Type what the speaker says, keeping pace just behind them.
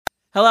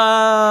Hello!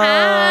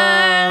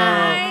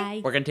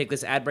 Hi. We're going to take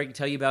this ad break to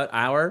tell you about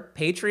our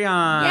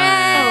Patreon. Yay! Oh,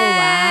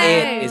 wow.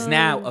 It is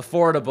now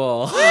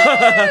affordable.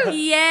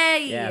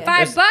 Yay!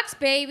 Yeah, $5,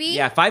 baby.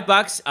 Yeah,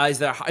 $5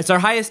 it's our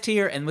highest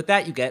tier, and with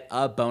that you get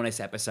a bonus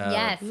episode.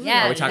 Yes, Where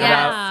yes, we talk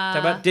yes.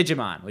 about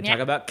Digimon. We Yeah. talk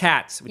about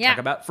cats. We Yeah. talk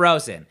about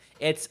Frozen.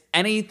 It's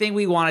anything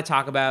we want to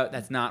talk about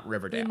that's not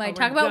Riverdale. We might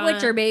talk about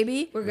Witcher,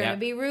 baby. We're Yeah. gonna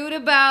be rude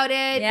about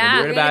it. Yeah.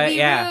 We're rude about it,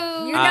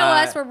 yeah. You know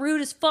us, we're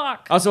rude as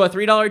fuck. Also, a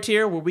 $3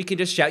 tier where we can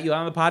just shout you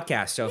on the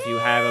podcast. So if you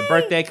have a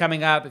birthday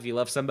coming up, if you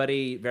love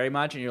somebody very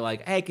much, and you're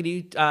like, hey, can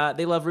you?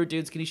 They love Rude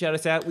Dudes. Can you shout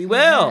us out? We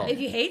will. If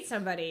you hate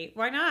somebody,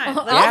 why not?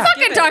 I'll Yeah.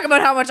 fucking talk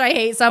about how much I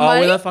hate Oh,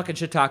 somebody. we love fucking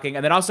shit talking.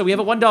 And then also we have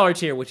a $1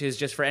 tier, which is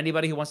just for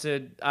anybody who wants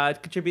to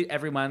contribute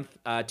every month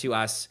to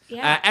us.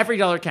 Yeah. Every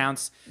dollar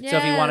counts. So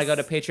if you want to go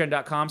to Yes.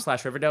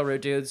 patreon.com/Riverdale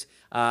Rude Dudes,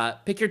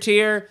 pick your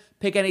tier,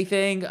 pick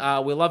anything.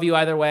 We love you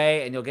either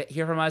way, and you'll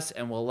hear from us,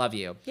 and we'll love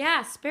you.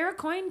 Yeah, spare a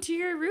coin to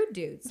your rude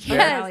dudes.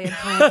 Yes.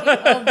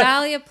 Oh,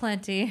 Valley of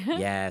Plenty.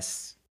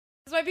 Yes.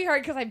 This might be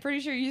hard because I'm pretty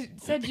sure you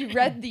said you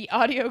read the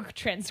audio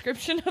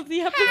transcription of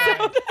the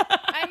episode.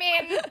 I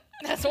mean,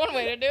 that's one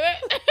way to do it.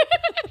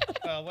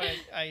 When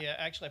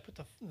I put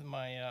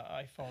my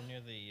iPhone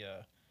near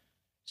the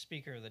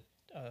speaker that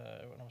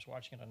when I was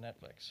watching it on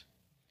Netflix,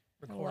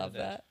 recorded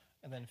it,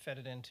 and then fed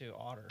it into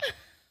Otter,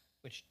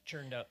 which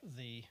churned out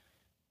the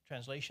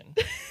translation.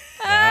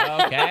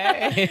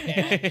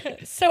 Okay.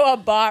 So a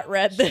bot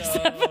read this So,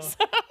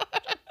 episode.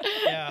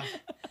 Yeah.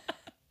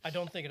 I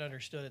don't think it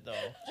understood it, though.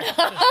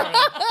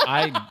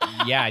 I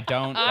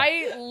don't.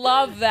 I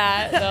love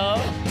that, though.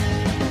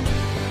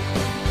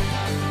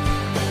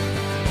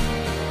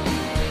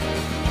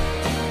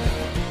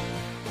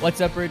 What's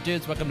up, Rude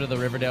Dudes? Welcome to the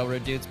Riverdale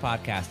Rude Dudes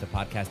podcast, a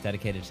podcast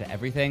dedicated to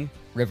everything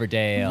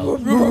Riverdale.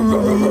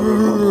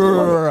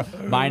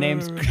 My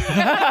name's... I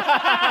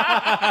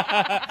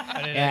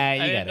Yeah,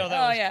 you didn't got know it.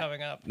 that was yeah.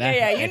 coming up.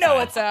 Yeah, you It's know fine.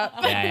 what's up.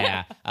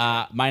 Yeah.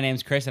 My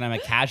name's Chris, and I'm a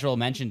casual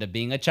mention to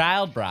being a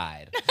child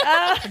bride.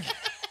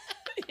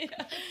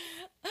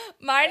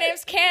 My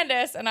name's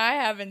Candace, and I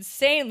have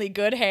insanely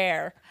good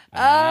hair.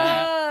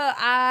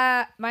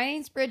 My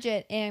name's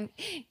Bridget, and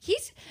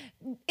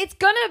it's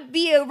gonna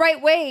be a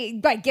right way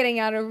by getting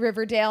out of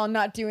Riverdale and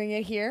not doing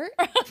it here.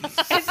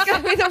 It's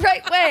gonna be the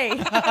right way.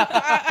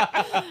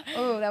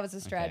 Oh, that was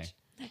a stretch.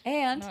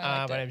 And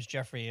My name's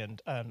Jeffrey,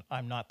 and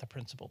I'm not the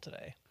principal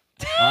today.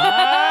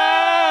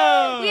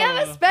 Oh! we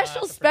have a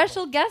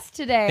special guest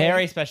today.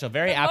 Very special,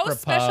 very apropos.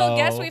 Most special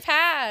guest we've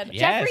had. Yes.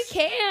 Jeffrey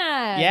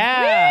Can.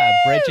 Yeah,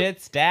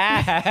 Bridget's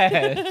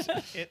dad.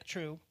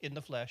 True, in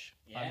the flesh.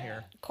 I'm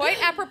here. Quite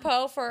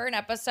apropos for an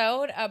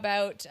episode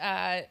about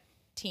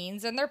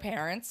teens and their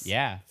parents.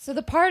 Yeah. So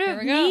the part of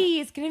we go. me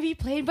is gonna be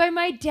played by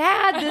my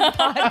dad this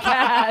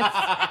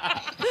podcast.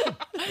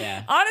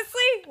 Yeah.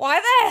 Honestly, why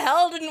the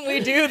hell didn't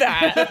we do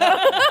that?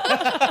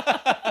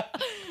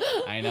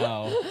 I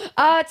know.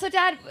 So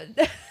Dad,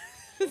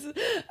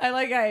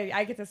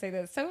 I get to say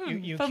this. So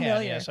You familiar.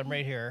 can, yes. I'm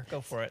right here. Go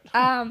for it.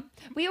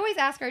 We always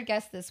ask our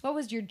guests this. What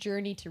was your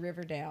journey to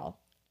Riverdale?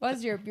 What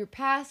was your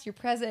past, your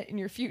present, and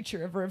your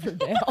future of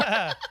Riverdale?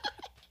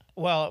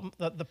 Well,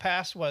 the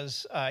past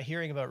was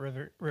hearing about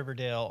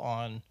Riverdale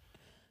on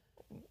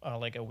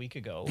like a week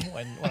ago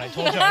when I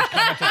told you I was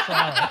coming to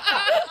Toronto.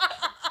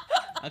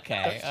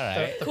 Okay, all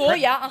right. The Cool,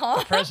 yeah,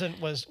 The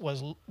present was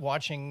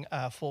watching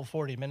full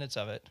 40 minutes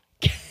of it.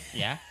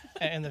 Yeah.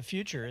 And the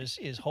future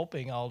is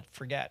hoping I'll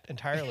forget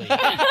entirely that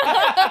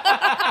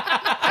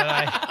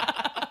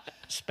I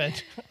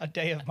spent a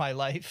day of my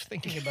life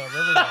thinking about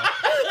Riverdale.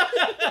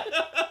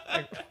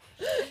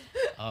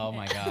 Oh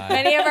my God.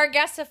 Many of our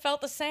guests have felt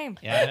the same.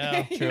 Yeah, I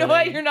know. You know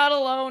what? You're not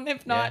alone.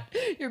 If not,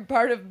 you're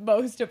part of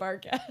most of our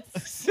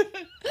guests.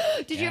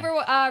 Did you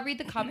ever read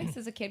the comics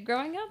as a kid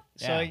growing up?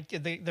 So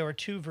there were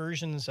two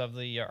versions of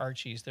the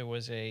Archies. There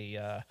was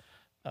a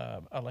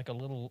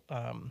little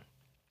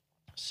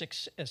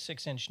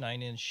 6-inch,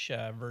 9-inch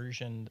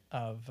version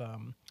of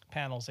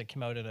panels that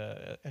came out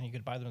and you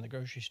could buy them in the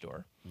grocery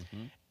store,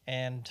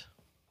 and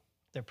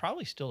they're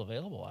probably still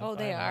available. Oh,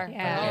 they are.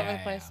 Yeah. They're all over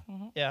the place.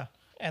 Mm-hmm. Mhm. Yeah,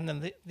 and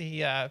then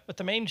but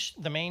the main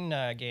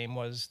game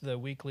was the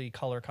weekly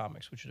color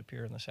comics, which would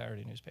appear in the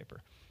Saturday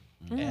newspaper,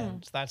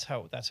 and that's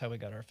how we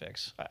got our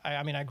fix.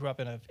 I mean, I grew up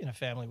in a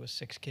family with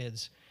 6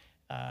 kids,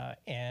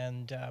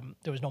 and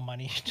there was no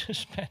money to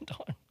spend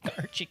on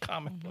Archie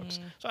comic books,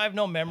 so I have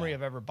no memory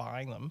of ever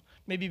buying them.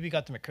 Maybe we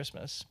got them at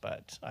Christmas,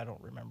 but I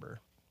don't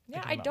remember.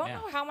 Yeah, I don't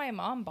know how my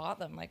mom bought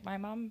them. Like, my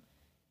mom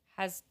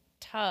has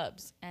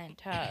tubs and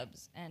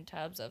tubs and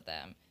tubs of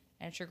them,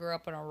 and she grew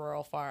up on a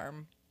rural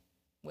farm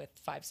with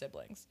 5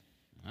 siblings.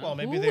 Well,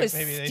 maybe Who they was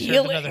served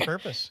stealing? another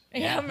purpose.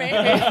 Yeah, maybe.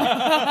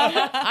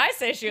 I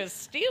say she was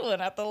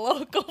stealing at the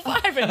local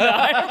 5 and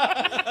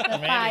dime.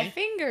 The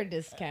 5-finger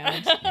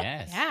discount.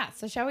 Yes. Yeah.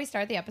 So shall we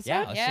start the episode? Yeah,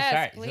 let's just Yes,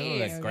 start. This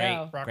please. is a great,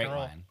 Go. Rock great and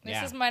roll. line. This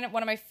Yeah. is one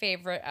of my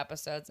favorite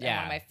episodes, and Yeah.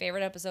 one of my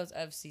favorite episodes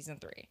of season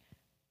 3.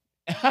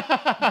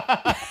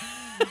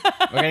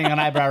 We're getting an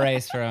eyebrow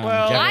raise from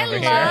Well, Jeff I over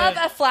here. love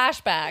a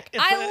flashback.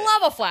 I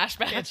love a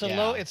flashback.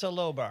 It's a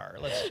low bar.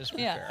 Let's just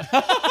be fair.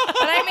 But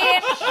I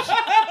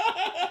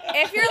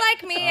mean, if you're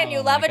like me and you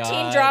Oh love my a teen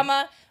God.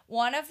 drama,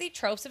 one of the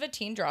tropes of a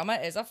teen drama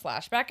is a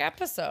flashback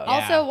episode.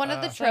 Yeah. Also, one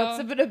of the tropes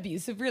So- of an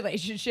abusive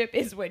relationship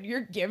is when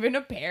you're given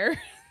a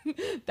pair.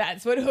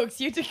 That's what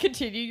hooks you to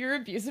continue your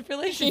abusive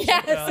relationship.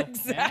 Yes, Well,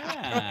 exactly.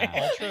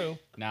 Yeah. All true.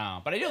 No,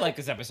 but I do like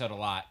this episode a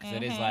lot because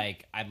it is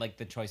like I like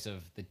the choice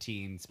of the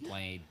teens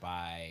played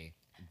by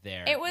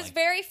their. It was like,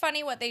 very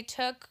funny what they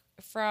took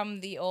from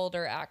the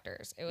older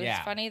actors. It was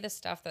Yeah. funny the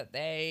stuff that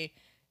they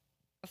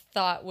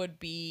thought would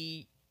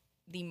be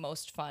the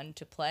most fun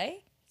to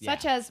play.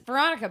 Such as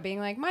Veronica being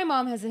like, my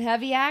mom has a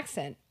heavy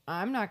accent.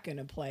 I'm not going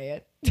to play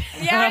it.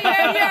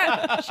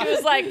 Yeah. She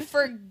was like,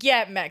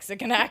 forget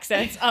Mexican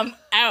accents. I'm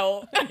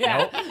out.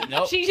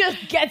 Nope. She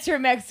just gets her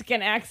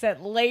Mexican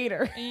accent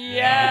later.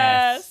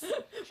 Yes.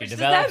 She Does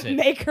develops that it.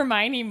 make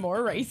Hermione more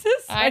racist?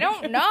 I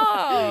don't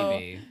know.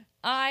 Maybe.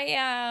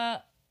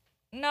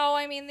 No,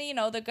 I mean,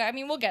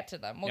 we'll get to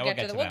them. We'll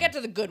get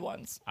to the good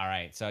ones. All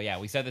right, so yeah,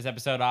 we set this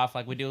episode off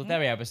like we do with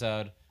every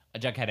episode, a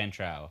Jughead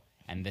intro,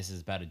 and this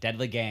is about a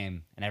deadly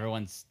game, and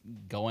everyone's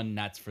going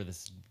nuts for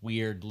this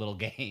weird little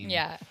game.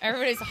 Yeah,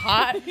 everybody's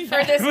hot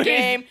for this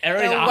game.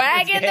 everybody's They're hot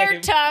for this wagging their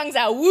game. tongues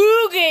out,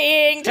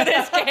 woogieing to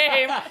this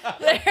game.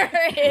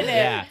 They're in it.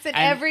 Yeah. It's in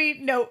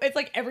And- it's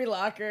like every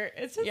locker.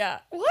 It's just, Yeah.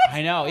 what?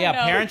 I know. Yeah,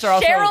 No. parents are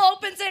also. Cheryl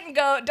opens it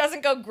and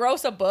doesn't go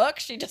gross a book.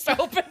 She just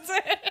opens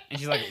it. And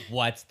she's like,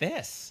 "What's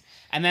this?"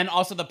 And then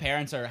also the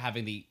parents are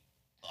having the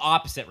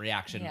opposite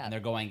reaction, Yeah. and they're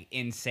going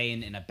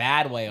insane in a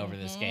bad way over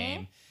this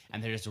game,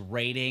 and they're just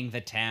raiding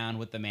the town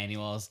with the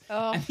manuals.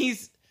 Oh. And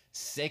these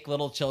sick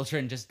little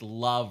children just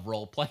love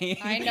role playing.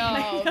 I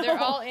know. They're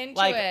all into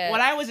Like it. when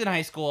I was in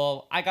high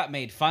school, I got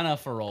made fun of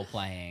for role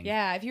playing.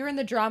 Yeah, if you're in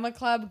the drama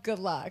club, good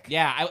luck.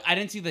 Yeah, I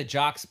didn't see the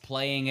jocks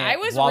playing it. I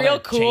was while real they're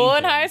cool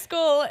in changing. high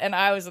school, and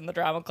I was in the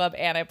drama club,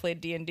 and I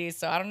played D&D,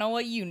 so I don't know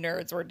what you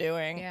nerds were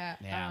doing. Yeah.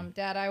 Yeah.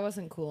 Dad, I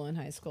wasn't cool in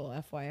high school,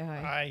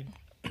 FYI.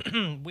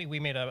 We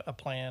made a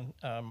plan,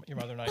 your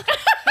mother and I.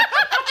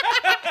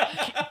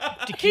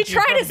 to He keep you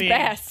tried from his being-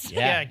 best.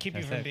 Yeah, keep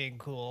you that's from it. being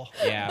cool.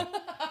 Yeah.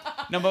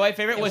 No, but my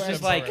favorite was It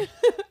just worked. like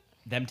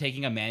them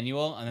taking a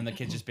manual and then the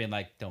kids just being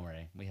like, "Don't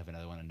worry, we have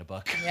another one in the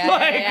book."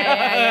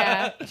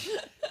 Yeah.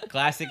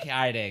 Classic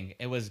hiding.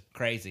 It was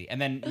crazy.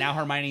 And then now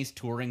Hermione's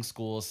touring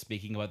schools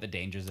speaking about the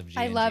dangers of G&G.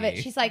 I love it.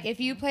 She's like, if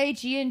you play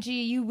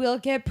G&G, you will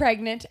get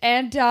pregnant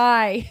and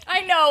die.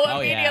 I know. Oh,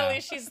 Immediately, yeah.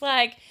 she's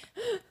like,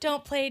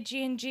 "Don't play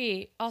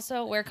G&G.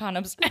 Also, wear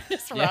condoms." And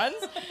just Yeah. runs.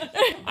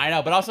 I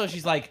know, but also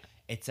she's like,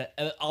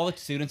 all the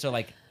students are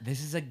like,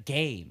 "This is a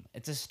game.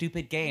 It's a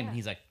stupid game." And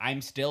he's like,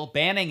 "I'm still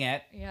banning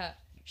it." Yeah.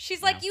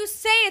 She's like, "You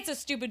say it's a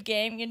stupid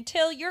game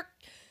until your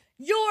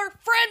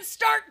friends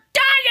start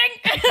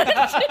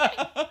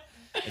dying."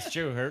 It's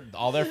true.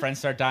 All their friends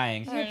start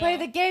dying. You play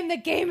the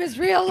game is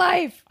real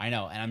life. I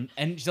know, and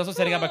she's also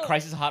setting up a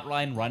crisis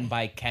hotline run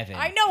by Kevin.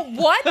 I know.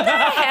 What the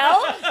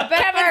hell?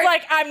 Kevin's part-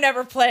 like, "I'm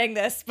never playing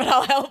this, but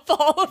I'll help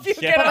all of you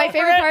Yeah. get But my over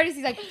favorite it." part is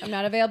he's like, I'm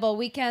not available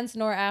weekends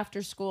nor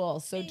after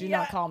school, so do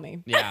not call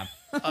me. Yeah.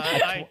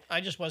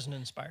 I just wasn't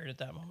inspired at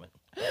that moment.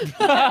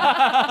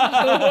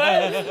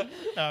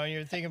 No,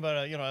 you're thinking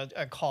about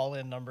a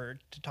call-in number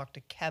to talk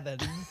to Kevin.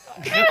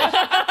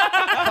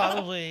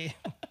 Probably.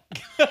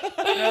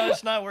 No,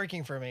 it's not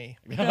working for me.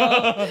 You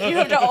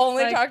have to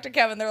only talk to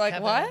Kevin. They're like,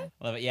 Kevin. "What?"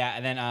 Love it. Yeah,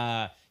 and then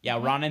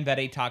Ron and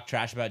Betty talk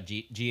trash about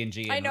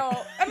G&G. I know.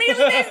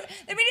 Immediately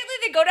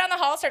they go down the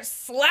hall, start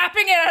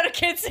slapping it out of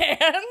kids'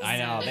 hands. I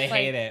know. They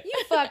hate it.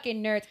 You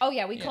fucking nerds. Oh,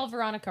 yeah, we call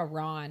Veronica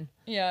Ron.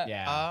 Yeah.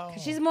 Yeah. Oh.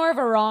 She's more of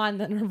a Ron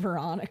than a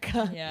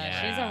Veronica.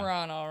 Yeah, she's Yeah. a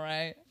Ron, all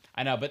right.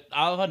 I know, but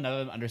I'll have none of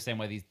them understand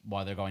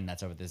why they're going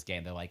nuts over this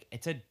game. They're like,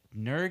 it's a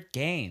nerd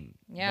game.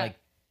 Yeah. Like,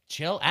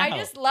 chill out. I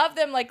just love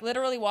them, like,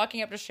 literally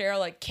walking up to Cheryl,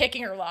 like,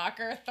 kicking her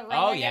locker, throwing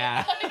Oh, it.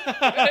 yeah.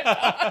 It's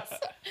awesome.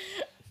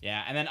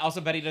 Yeah, and then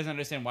also Betty doesn't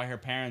understand why her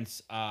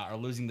parents are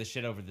losing the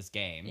shit over this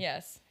game.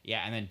 Yes.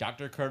 Yeah, and then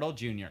Dr. Curdle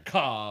Jr.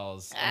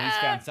 calls, and he's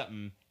found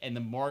something in the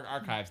morgue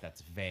archives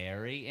that's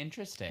very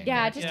interesting.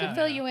 Yeah, just Yeah. to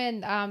fill you in,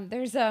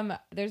 there's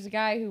a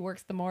guy who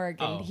works the morgue,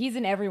 and Oh. he's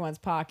in everyone's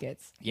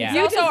pockets. Yeah. If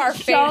you He's also just our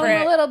show him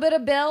favorite. a little bit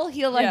of Bill,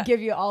 he'll like Yeah.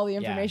 give you all the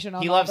information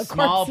on He all loves the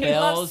small corpses. He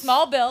loves bills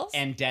small bills.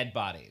 and dead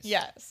bodies.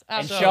 Yes. And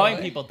absolutely. showing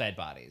people dead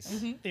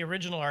bodies. The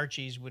original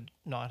Archies would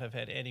not have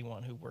had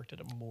anyone who worked at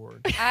a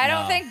morgue. I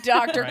don't No. think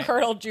Dr. Right.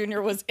 Curdle Jr.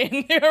 was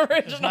in the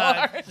original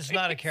art. It's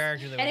not a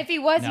character that And would, if he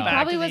was, No. he Back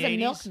probably to was the a 80s?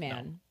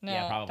 milkman. No.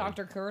 Yeah, probably.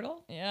 Dr.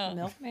 Curdle? Yeah.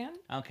 Milkman?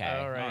 Okay.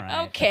 All right.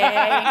 Okay.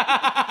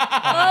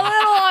 A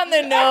little on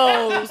the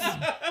nose.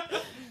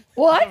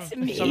 What?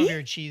 Me? some of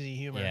your cheesy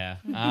humor. Yeah.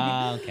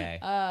 Okay.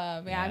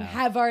 Man, Yeah. I'm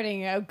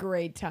having a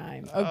great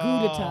time. A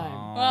good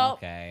time. Well,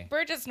 okay.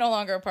 Bridget's no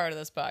longer a part of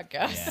this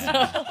podcast.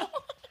 Yeah.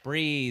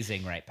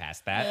 Breezing right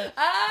past that.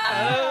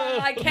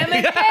 I can't Can't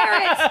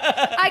bear it.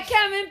 I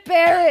can't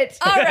bear it.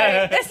 All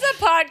right, this is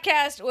a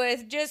podcast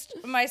with just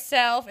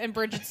myself and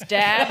Bridget's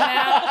dad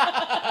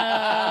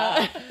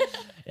now.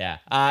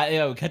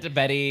 Yeah. We cut to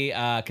Betty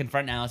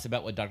confronting Alice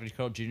about what Dr.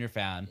 Jekyll Jr.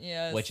 found.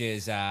 Yes. Which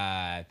is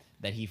that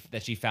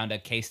she found a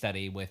case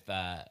study with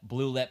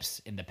blue lips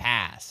in the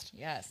past.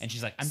 Yes. And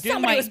she's like, I'm doing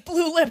Somebody my. was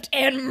blue-lipped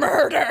and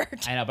murdered.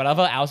 I know, but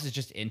although Alice is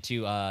just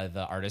into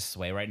the artist's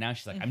way right now,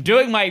 she's like, I'm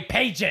doing my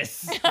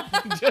pages.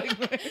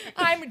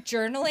 I'm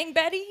journaling,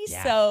 Betty.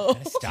 Yeah, So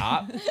gotta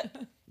stop.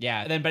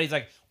 Yeah. And then Betty's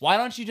like, why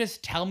don't you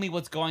just tell me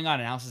what's going on?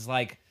 And Alice is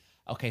like,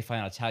 okay,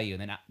 fine, I'll tell you.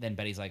 And then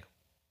Betty's like,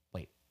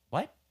 wait,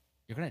 what?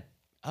 You're gonna?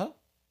 Oh,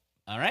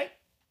 all right.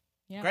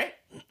 Yeah. Great.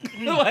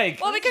 Like,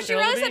 well, because she Spill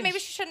the realized that beans. maybe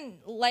she shouldn't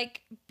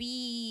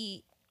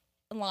be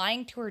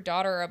lying to her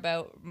daughter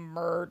about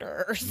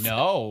murders.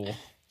 no.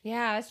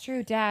 Yeah, it's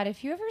true, Dad.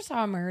 If you ever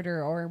saw a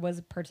murder or was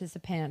a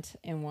participant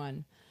in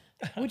one,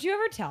 would you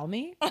ever tell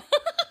me?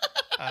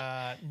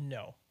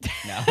 No.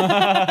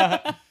 No.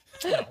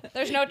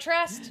 There's no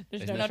trust.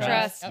 There's no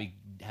trust. We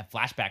have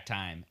flashback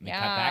time. We cut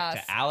back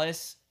Yes. to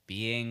Alice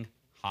being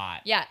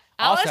hot. Yeah,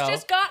 Alice Also-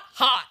 just got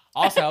hot.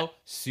 Also,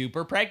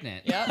 super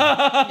pregnant. Yep.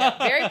 Yeah,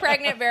 very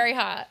pregnant, very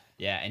hot.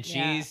 Yeah, and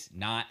Yeah. she's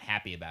not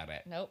happy about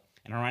it. Nope.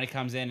 And Hermione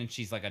comes in and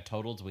she's like a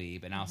total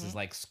dweeb. And Alice is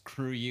like,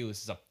 screw you.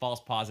 This is a false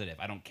positive.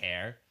 I don't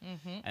care.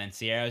 And then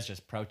Sierra's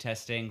just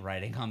protesting,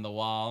 writing on the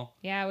wall.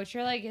 Yeah, which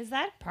you're like, is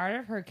that part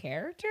of her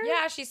character?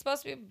 Yeah, she's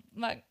supposed to be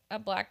like a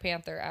Black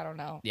Panther. I don't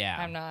know. Yeah.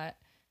 I'm not.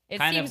 It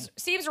Kind of-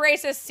 seems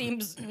racist.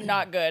 Seems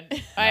not good.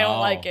 I No. don't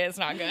like it. It's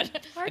not good.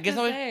 Hard I guess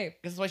to why- say.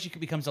 this is why she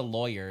becomes a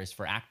lawyer, is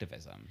for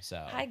activism.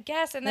 So, I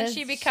guess, and then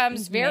she This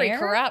becomes very mayor?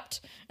 corrupt.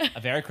 a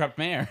very corrupt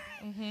mayor.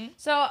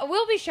 So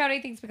we'll be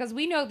shouting things because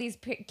we know these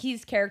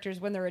Keys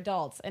characters when they're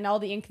adults and all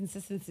the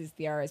inconsistencies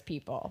they are as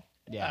people.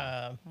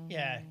 Yeah.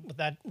 Yeah,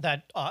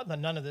 but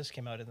none of this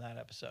came out in that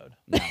episode.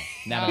 No.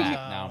 None of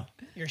that. No.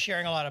 You're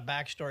sharing a lot of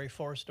backstory,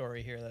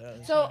 forestory here.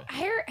 That So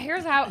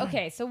here's how.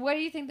 Okay, so what do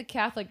you think the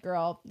Catholic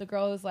girl, the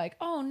girl who's like,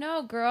 oh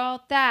no,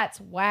 girl, that's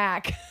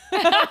whack.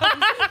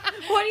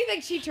 What do you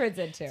think she turns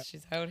into?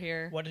 She's out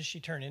here. what does she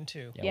turn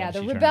into? Yeah, what the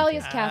did she turn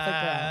rebellious into?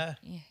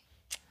 Catholic girl.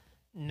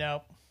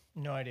 Nope,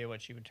 no idea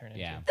what she would turn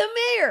into. Yeah. The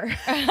mayor.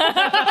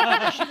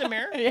 Is she the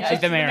mayor? She's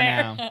the mayor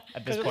now.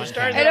 At this Because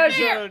point.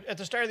 at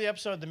the start of the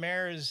episode, the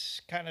mayor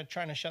is kind of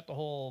trying to shut the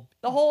whole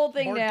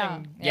thing board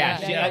down. thing. Yeah,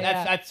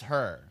 Yeah. that's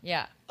her.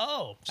 Yeah.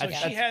 Oh, so That's-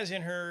 she that's- has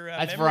in her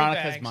that's memory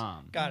Veronica's banks,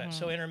 mom. Got it.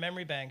 So in her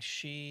memory banks,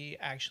 she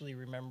actually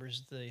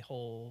remembers the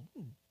whole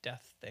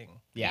death thing.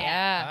 Yeah.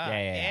 Yeah. Ah, Yeah.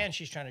 and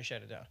she's trying to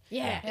shut it down.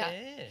 Yeah.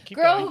 Keep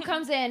Girl going. who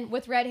comes in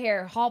with red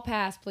hair, hall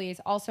pass, please.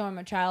 Also, I'm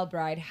a child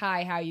bride.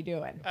 Hi, how you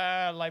doing?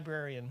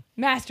 Librarian.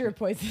 Master of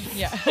poison.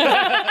 Yeah.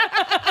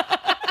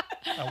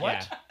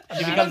 What? Yeah.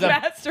 She becomes a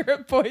master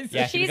of poison.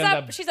 Yeah, she she's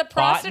becomes a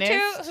prostitute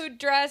botanist. who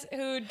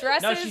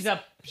dresses. No,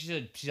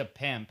 she's a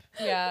pimp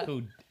Yeah.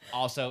 who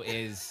also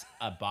is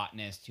a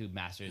botanist who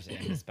masters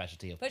in the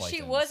specialty of But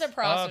she poisons. was a Oh,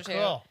 prostitute.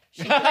 cool.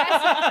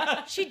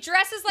 She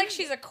dresses like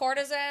she's a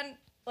courtesan,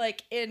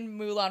 like in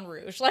Moulin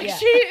Rouge. Like Yeah.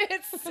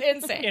 it's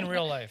insane. In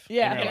real life.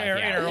 Yeah. In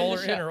real life,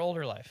 yeah. In her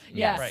older life.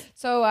 Yes. Right.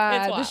 So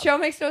It's the wild. show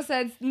makes no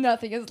sense.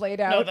 Nothing is laid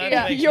out. that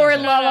Yeah. makes You're no in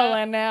sense. La La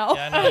Land now.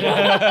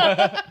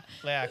 Yeah,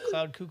 yeah,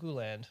 Cloud Cuckoo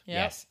Land. Yep.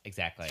 Yes,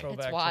 exactly.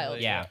 Throwback to wild.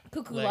 the, Yeah.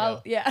 Cuckoo Lego.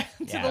 Love. Yeah. To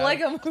Yeah. the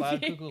Lego Cloud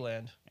movie. Cuckoo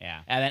Land.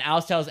 Yeah. And then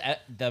Alice tells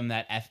them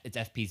that it's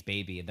FP's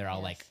baby, and they're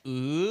all like,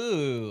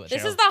 ooh.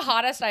 This Cheryl- is the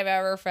hottest I've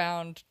ever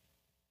found.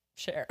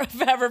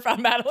 I've ever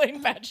found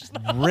Madeline Petch.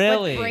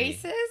 really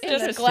Braces? and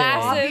Just the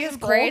glasses, obvious cold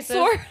braces.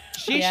 sore.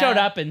 She Yeah. showed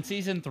up in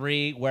season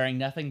 3 wearing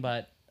nothing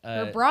but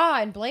Her bra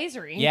and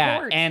blazery. yeah,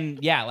 Cords. and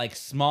yeah, like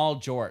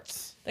small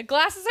jorts. The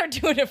glasses are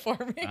doing it for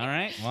me. All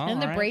right, well,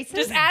 And the all right. braces.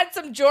 Just add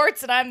some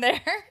jorts and I'm there.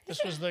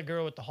 This was the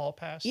girl with the hall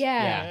pass.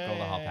 Yeah. Yeah, go to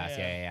the hall pass.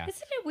 Yeah.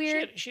 Isn't it She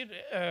weird? had, she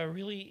had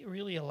really,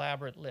 really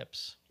elaborate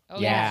lips. Oh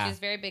Yeah. she's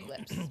very big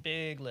lips.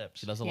 Big lips.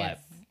 She does a Yes. lip.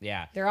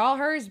 Yeah, They're all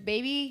hers,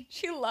 baby.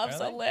 She loves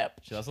Really? a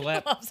lip. she does a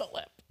lip. Loves a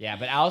lip. Yeah,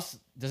 but Alice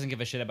doesn't give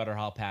a shit about her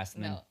hall pass,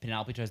 and then No.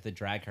 Penelope tries to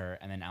drag her,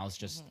 and then Alice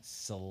just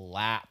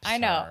slaps. I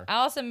know. her.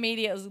 Alice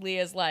immediately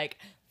is like,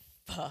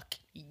 "Fuck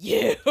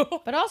you."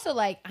 But also,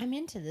 like, I'm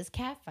into this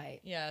cat fight.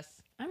 Yes.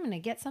 I'm going to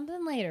get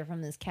something later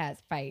from this cat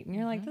fight. And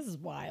you're like, this is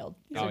wild.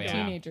 These Oh, are yeah.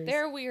 teenagers.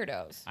 They're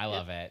weirdos. I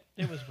love it.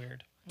 It was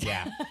weird.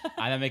 Yeah.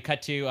 And then we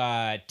cut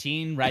to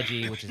Teen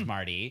Reggie, which is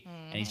Marty,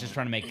 and he's just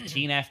trying to make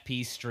Teen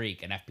FP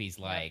streak, and FP's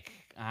like,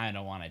 I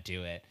don't want to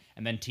do it.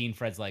 And then Teen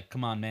Fred's like,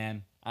 come on,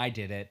 man, I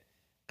did it.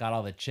 Got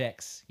all the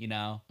chicks, you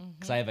know,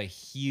 because I have a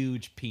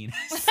huge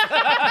penis.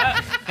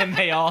 And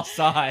they all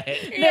saw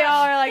it. They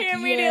all are like, he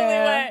immediately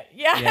yeah. went,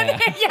 yeah. Yeah.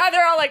 Yeah,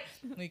 they're all like,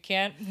 we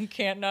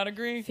can't not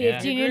agree.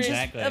 15 Yeah, inches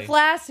exactly.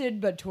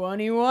 flaccid, but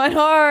 21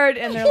 hard.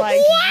 And they're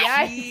like,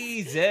 yeah,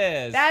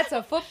 Jesus. that's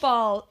a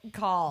football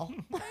call.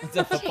 It's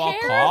a football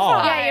terrifying.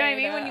 call. Yeah, you know what I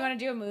mean? Right. When you want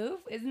to do a move,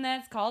 isn't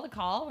that called a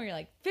call? Where you're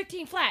like,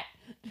 15 flat,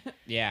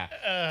 Yeah.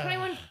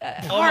 21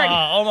 hard.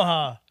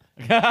 Omaha.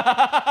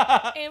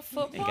 In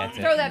football, gets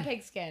it. Throw that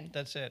pigskin.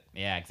 That's it.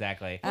 Yeah,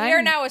 exactly. we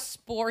are now a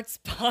sports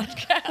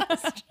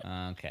podcast.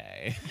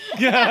 Okay.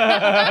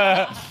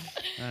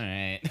 All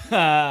right.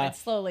 It's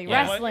slowly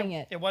Yeah. wrestling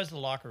it. It was the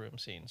locker room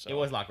scene. So It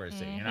was locker room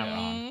scene. You're not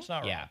wrong. It's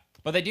not Yeah.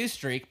 But they do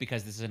streak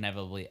because this is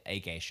inevitably a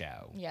gay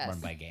show Yes. run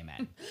by gay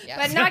men. Yes.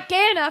 But not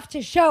gay enough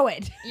to show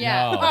it.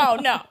 Yeah. No. Oh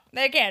no,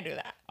 they can't do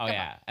that. Oh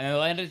yeah, and then they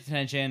land at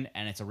detention,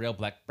 and it's a real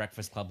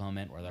Breakfast Club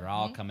moment where they're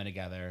all coming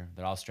together.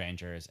 They're all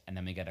strangers, and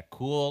then we get a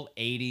cool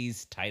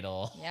 '80s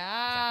title.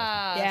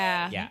 Yeah.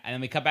 Yeah. Yeah, and then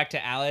we cut back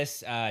to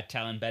Alice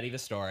telling Betty the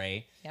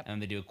story, Yep.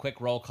 and they do a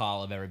quick roll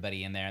call of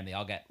everybody in there, and they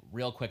all get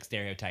real quick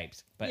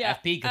stereotypes. But Yeah,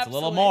 FP gets a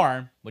little absolutely.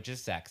 more, which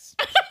is sex.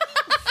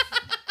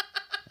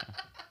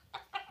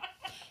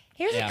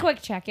 Here's Yeah. a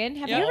quick check-in.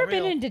 Have Yeah. you ever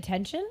been Real. in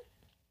detention?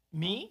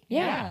 Me?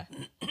 Yeah.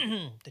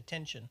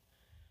 Detention.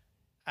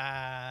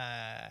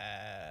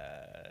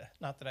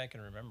 Not that I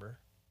can remember.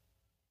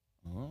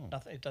 Oh.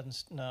 Nothing. It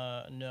doesn't.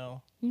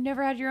 No. You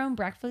never had your own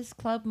Breakfast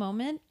Club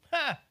moment?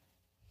 Ha!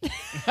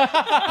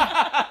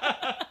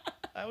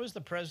 I was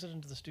the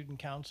president of the student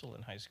council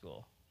in high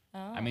school.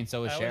 I mean,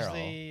 so was I was Cheryl.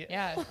 the.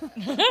 Yeah.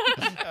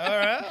 All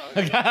right.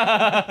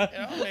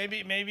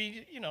 Okay.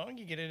 Maybe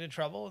you get into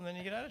trouble and then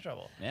you get out of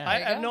trouble. Yeah. I There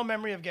you have go. no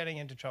memory of getting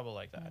into trouble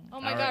like that. Oh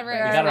my All God, right,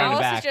 right. we gotta run it Alice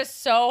back. is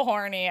just so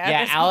horny at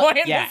Yeah, this point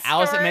in yeah. this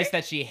Alice story. admits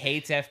that she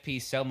hates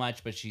FP so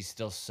much, but she's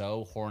still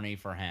so horny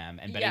for him.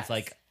 And Betty's Yes.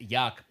 like,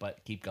 "Yuck,"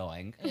 but keep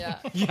going. Yeah.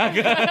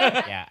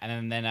 Yeah,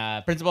 and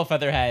then Principal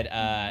Featherhead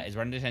is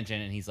running detention,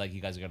 and he's like,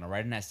 "You guys are gonna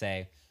write an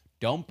essay.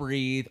 Don't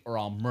breathe, or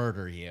I'll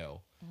murder you."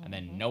 And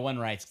then no one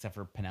writes except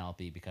for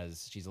Penelope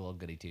because she's a little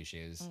goody two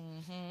shoes.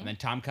 And then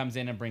Tom comes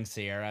in and brings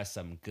Sierra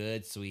some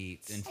good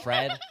sweets, and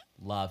Fred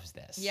loves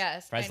this.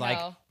 Yes, Fred's I like,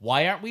 know.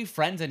 "Why aren't we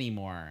friends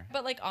anymore?"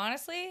 But like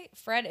honestly,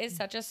 Fred is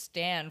such a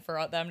stan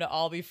for them to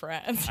all be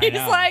friends. I He's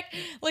know.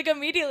 like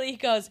immediately he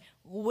goes,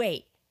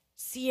 "Wait,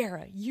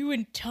 Sierra, you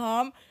and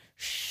Tom,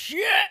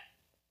 shit.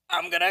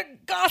 I'm gonna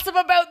gossip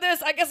about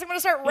this. I guess I'm gonna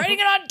start writing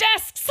it on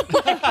desks."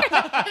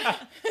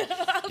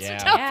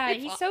 Yeah. Yeah,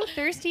 he's so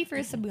thirsty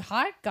for some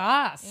hot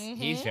goss.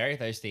 He's very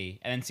thirsty.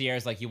 And then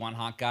Sierra's like, "You want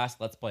hot goss?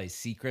 Let's play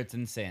Secrets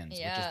and Sins," which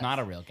Yes. is not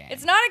a real game.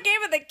 It's not a game,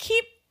 but they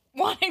keep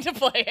wanting to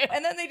play it.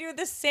 And then they do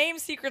the same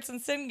Secrets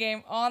and Sin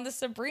game on the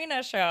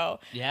Sabrina show.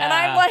 Yeah. And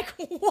I'm like,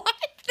 what?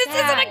 This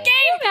isn't a game. Can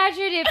you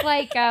imagine if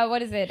like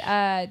what is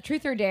it?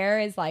 Truth or Dare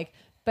is like,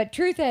 but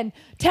truth and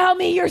tell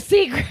me your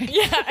secret.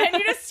 Yeah, and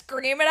you just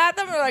scream it at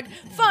them. They're like,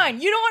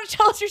 fine, you don't want to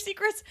tell us your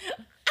secrets?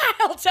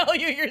 I'll tell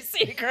you your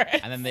secret.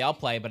 And then they all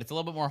play, but it's a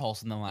little bit more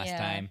wholesome than last Yeah.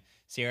 time.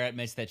 Sierra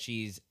admits that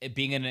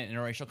being in an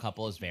interracial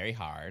couple is very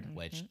hard,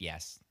 which,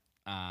 yes.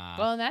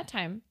 Well, in that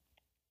time,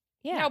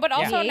 yeah. No, but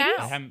also Yeah.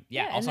 now.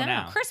 Yeah, also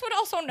now. Chris would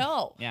also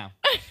know. Yeah.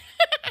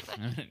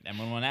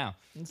 Everyone will now.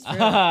 It's true.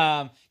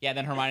 Yeah,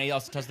 then Hermione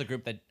also tells the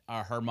group that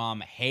her mom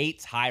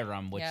hates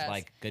Hiram, which, Yes.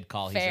 like, good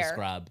call. He's a Fair.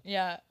 scrub.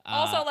 Yeah.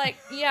 Also, like,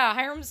 yeah,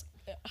 Hiram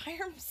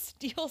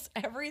steals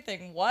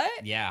everything.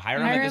 What? Yeah,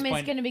 Hiram at Hiram this is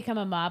point. going to become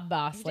a mob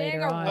boss He's later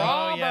being a on.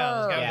 rob- Oh yeah,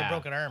 this guy with Yeah. a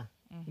broken arm.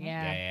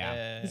 Yeah.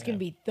 Yeah. He's going to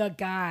be the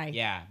guy.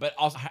 Yeah, but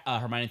also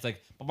Hermione's like,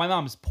 but my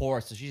mom's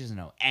poor, so she doesn't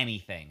know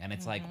anything. And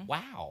it's like,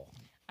 wow.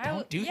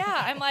 Don't do yeah,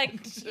 that. I'm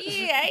like,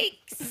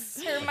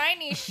 yikes.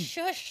 Hermione,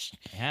 shush.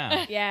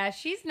 Yeah. Yeah,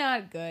 she's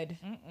not good.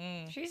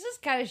 She's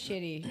just kind of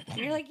shitty.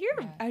 You're like, you're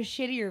a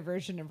shittier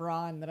version of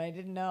Ron that I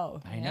didn't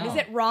know. I know. Is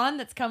it Ron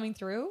that's coming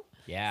through?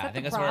 Yeah, Is that I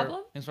think the that's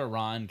problem? where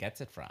Ron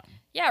gets it from.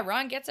 Yeah,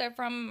 Ron gets it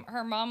from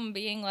her mom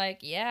being like,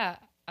 yeah,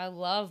 I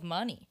love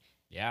money.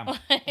 Yeah.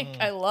 Like,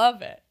 I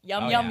love it.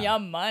 Yum, Oh, yum, yeah.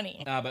 yum,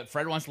 money. But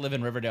Fred wants to live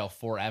in Riverdale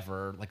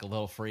forever, like a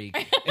little freak.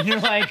 And you're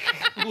like,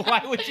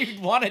 why would you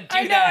want to do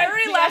I know, that?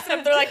 everybody laughs at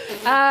him. They're like,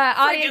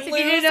 Audience, if you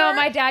didn't know, loser.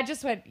 my dad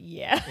just went,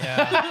 yeah.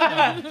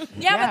 Yeah.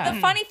 yeah, but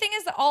the funny thing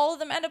is that all of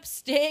them end up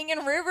staying in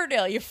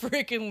Riverdale, you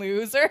freaking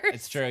losers.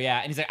 It's true, yeah.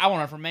 And he's like, I want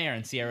to run for mayor.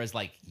 And Sierra's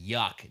like,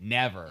 yuck,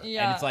 never. And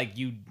Yeah. it's like,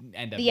 you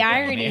end up The becoming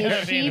irony mayor.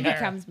 is she Being mayor.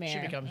 becomes mayor. She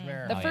becomes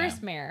mayor. The Oh, first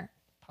yeah. mayor.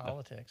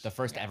 Politics. The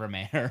first ever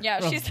mayor. Yeah,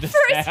 of she's the this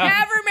first town.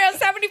 ever man.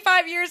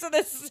 75 years of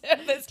this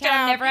Town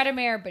town. never had a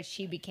mayor, but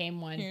she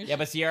became one. Yeah,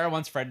 but Sierra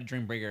wants Fred to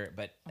dream bigger.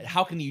 But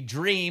how can you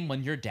dream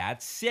when your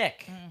dad's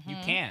sick? You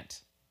can't.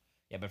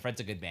 Yeah, but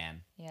Fred's a good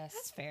man. Yes.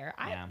 That's fair.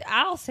 Yeah.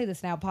 I'll say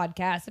this now,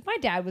 podcast. If my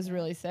dad was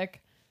really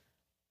sick,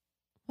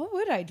 what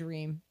would I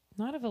dream?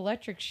 Not of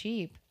electric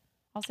sheep.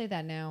 I'll say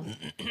that now.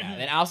 Yeah,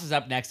 then Alice is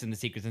up next in the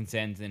Secrets and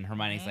Sins, and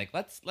Hermione's like,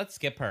 let's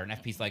skip her. And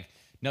FP's like,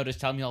 no, just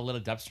tell me I'll lit a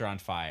dumpster on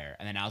fire.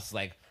 And then Alice is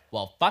like,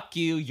 well, fuck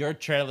you, you're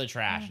trailer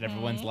trash. And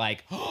everyone's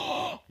like,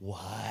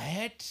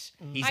 what?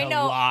 He's I a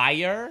know.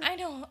 liar? I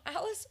know.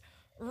 Alice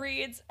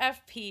reads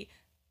FP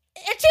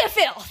to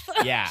filth.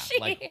 Yeah, She-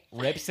 like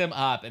rips him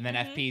up. And then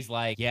FP's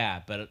like,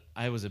 yeah, but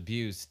I was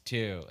abused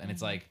too. And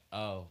it's like,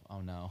 oh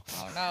no.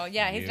 Oh no,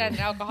 yeah, he's You. got an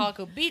alcoholic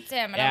who beats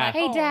him. And Yeah. I'm like,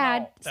 Hey, oh, Dad,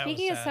 no. That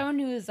speaking was of sad. someone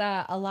who was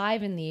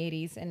alive in the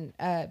 80s and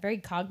very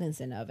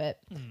cognizant of it,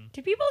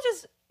 do people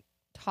just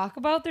talk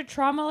about their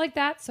trauma like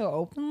that so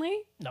openly?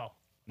 No.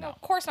 No, of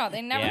course not.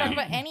 They never Yeah. talk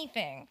about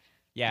anything.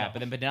 Yeah, but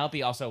then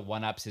Penelope also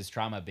one-ups his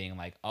trauma being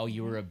like, oh,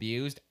 you were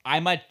abused?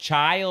 I'm a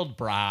child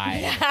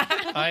bride.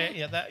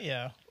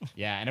 Yeah.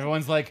 Yeah, and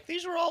everyone's like,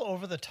 These were all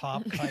over the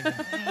top kind of.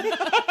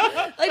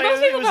 Like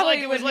most people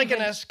probably it was wouldn't like an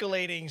even-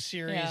 escalating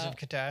series Yeah. of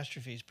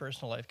catastrophes,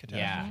 personal life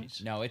yeah,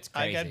 catastrophes. no, it's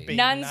I got crazy. beat.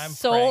 None I'm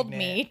sold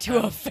pregnant. me to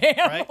a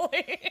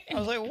family. I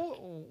was like,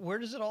 where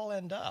does it all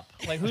end up?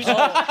 Like, where's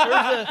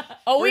the?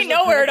 Oh, we where's the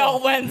know where it pinnacle?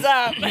 all ends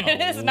up.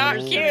 It is not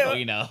Oh, cute.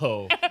 We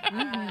know.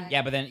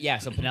 Yeah, but then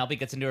so Penelope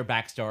gets into her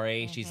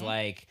backstory. She's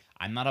like,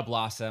 I'm not a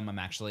blossom. I'm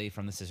actually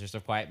from the Sisters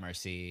of Quiet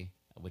Mercy,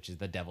 which is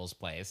the devil's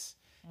place.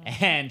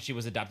 And she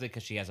was adopted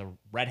because she has a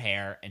red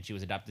hair, and she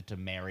was adopted to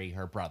marry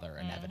her brother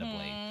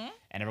inevitably.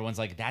 And everyone's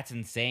like, that's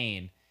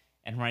insane.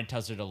 And Ryan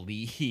tells her to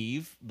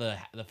leave the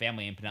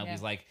family, and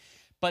Penelope's Yeah. like,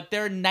 but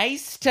they're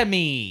nice to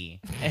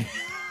me. And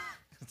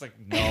it's like,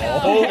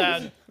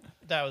 no.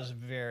 That was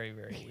very,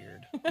 very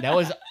weird. That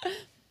was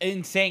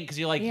insane because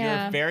you're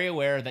Yeah. very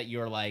aware that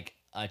you're like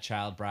a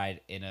child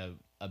bride in a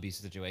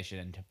abusive situation,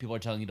 and people are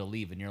telling you to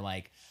leave, and you're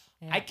like,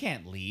 I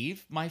can't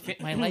leave. My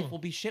life will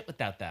be shit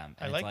without them.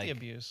 I And like it's the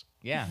abuse.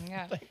 Yeah,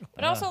 Yeah.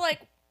 But also,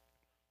 like,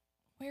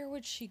 where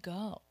would she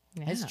go?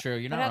 it's true.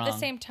 You're But not at wrong. the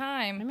same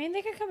time, I mean,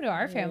 they could come to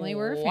our family.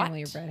 We're a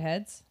family of What?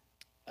 redheads.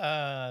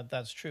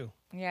 That's true.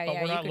 yeah, But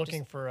yeah. we're you not could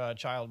looking just- for a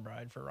child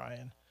bride for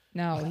Ryan.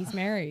 No, he's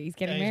married. He's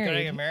getting He's married.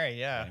 gonna get married.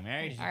 Yeah. Getting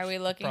married. Are we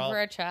looking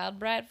for a child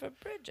bride for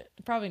Bridget?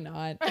 Probably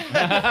not.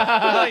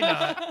 Probably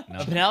not.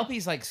 No,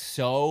 Penelope's like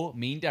so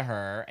mean to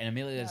her, and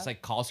Amelia just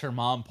like calls her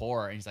mom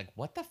poor, and he's like,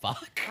 "What the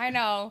fuck?" I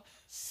know,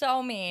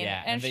 so mean.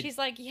 Yeah, and and they- she's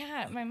like,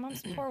 "Yeah, my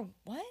mom's poor."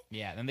 What?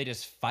 Yeah. Then they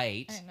just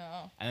fight, I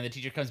know. and then the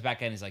teacher comes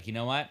back in and is like, "You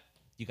know what?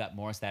 You got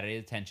more Saturday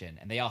attention,"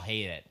 and they all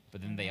hate it,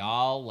 but then they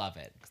all love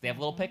it because they have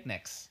little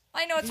picnics.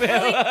 I know it's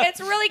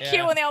really cute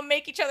Yeah. when they all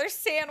make each other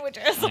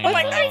sandwiches. I I'm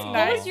like, that's know.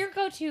 What was nice. your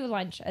go-to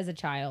lunch as a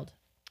child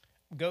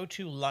Go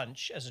to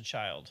lunch as a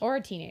child. or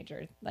a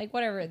teenager? Like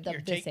whatever You're,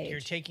 this age. you're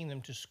taking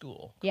them to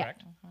school, Yeah.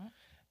 correct?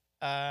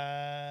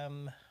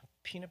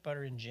 Peanut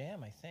butter and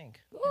jam, I think.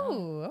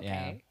 Ooh, okay.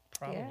 Yeah.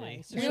 Probably.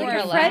 Yeah. So You're you like were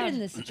a Fred allowed. in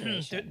this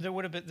situation. There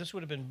would have been. This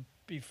would have been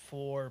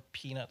before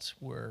peanuts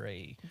were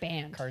a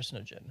Banned.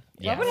 carcinogen.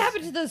 What would Yes.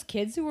 happen to those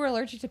kids who were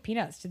allergic to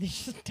peanuts? Did they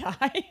just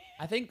die?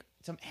 I think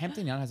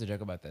Hampton Young has a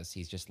joke about this.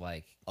 He's just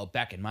like, "Oh,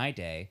 back in my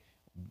day,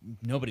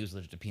 nobody was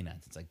allergic to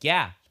peanuts." It's like,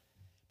 yeah,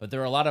 but there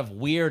were a lot of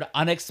weird,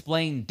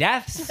 unexplained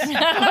deaths. Oh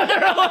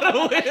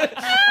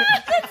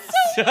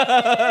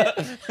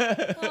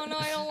no,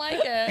 I don't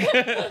like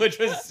it. Which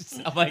was,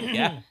 I'm like,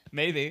 yeah,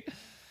 maybe.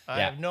 I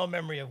Yeah. have no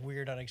memory of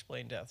weird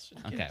unexplained deaths.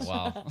 Okay,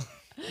 well,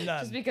 None.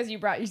 Just because you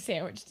brought your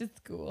sandwich to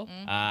school.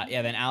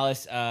 yeah. Then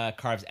Alice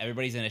carves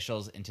everybody's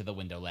initials into the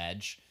window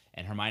ledge,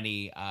 and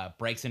Hermione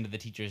breaks into the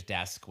teacher's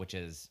desk, which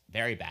is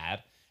very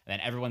bad. And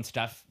then everyone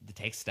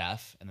takes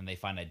stuff, and then they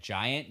find a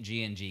giant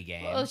G&G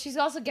game. Well, she's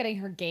also getting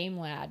her game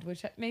lad,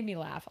 which made me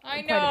laugh.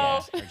 I quite a know.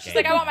 bit. Her She's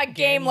game like, I want my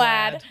game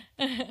lad.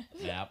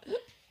 Yep.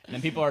 And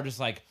then people are just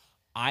like,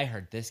 I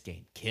heard this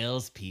game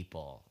kills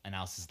people. And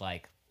Alice is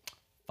like,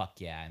 fuck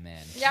yeah, I'm in.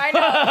 Yeah, I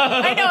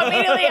know. I know.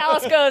 Immediately,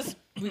 Alice goes,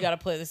 "We gotta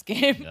play this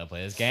game. Gotta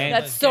play this game.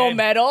 That's so game.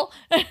 metal."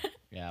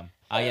 Yeah. Yeah.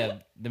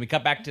 Then we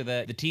cut back to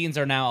the teens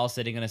are now all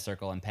sitting in a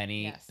circle, and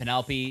Yes.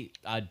 Penelope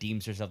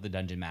deems herself the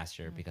dungeon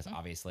master because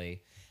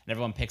obviously, and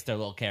everyone picks their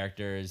little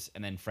characters,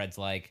 and then Fred's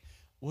like,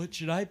 "What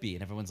should I be?"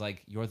 And everyone's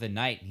like, "You're the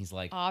knight," and he's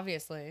like,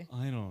 Obviously.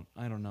 I don't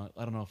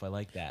know if I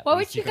like that." What But he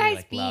would you secretly,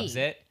 guys Loves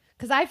be? it.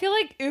 Because I feel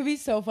like it would be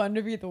so fun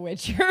to be the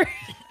Witcher.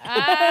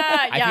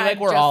 I feel like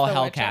we're all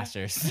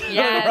hellcasters. Hellcasters.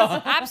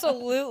 Yes,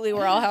 absolutely.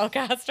 We're all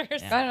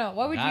hellcasters. I don't know.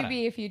 What would Got you it.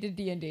 be if you did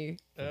D&D?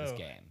 For this Oh.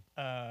 game.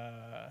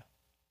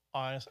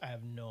 Honest, I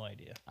have no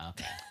idea.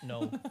 Okay.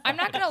 No. I'm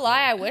not gonna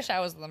lie. I wish I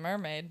was the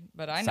mermaid,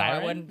 but I know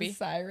Siren? I wouldn't be.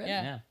 Siren?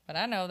 Yeah. Yeah. But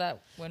I know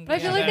that wouldn't But I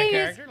be. feel Is like that a they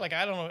use- character? Like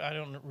I don't know. I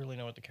don't really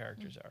know what the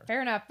characters are.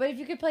 Fair enough. But if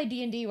you could play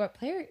D&D, what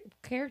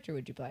character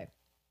would you play?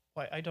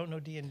 Why I don't know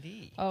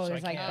D&D. Oh, so I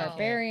there's like can't-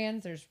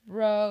 barbarians, there's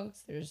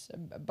rogues, there's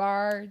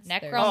bards.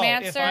 there's-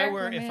 Necromancer. If I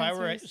were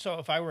Necromancers.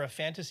 if I were a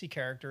fantasy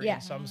character Yeah.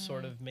 in some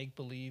sort of make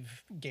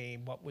believe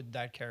game, what would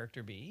that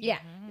character be? Yeah.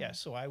 Yeah.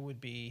 So I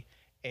would be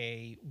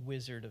a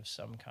wizard of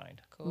some kind.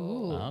 Cool.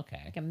 Ooh, Oh,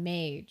 okay. like a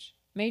mage.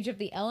 Mage of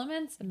the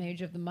elements, a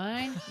mage of the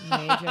mind,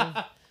 mage of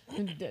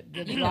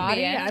the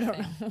body. I don't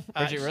know.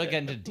 Bridget, really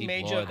getting into deep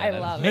mage lore. of- there. I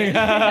love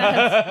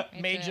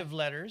it. Mage of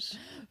letters.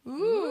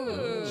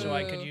 Ooh. So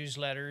I could use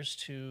letters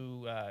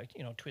to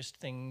twist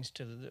things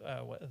to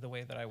the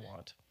way that I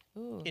want.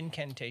 Ooh.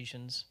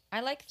 Incantations. I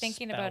like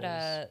thinking about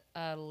Spells.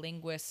 a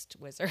linguist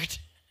wizard.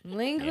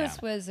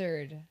 Linguist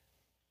wizard.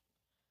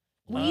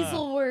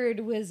 Weasel word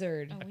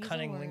wizard. A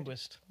cunning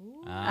linguist.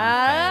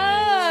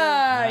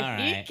 Ah, All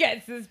he right.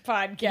 gets his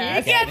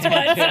podcast. Guess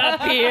what's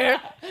up here?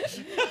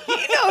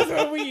 He knows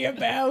what we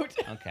about.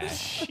 Okay.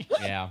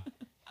 Yeah.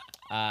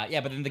 Yeah,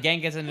 but then the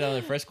gang gets into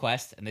their first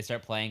quest and they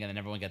start playing, and then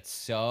everyone gets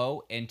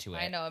so into it.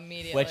 I know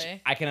immediately. Which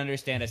I can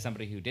understand as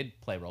somebody who did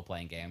play role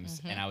playing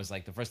games. And I was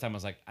like, the first time I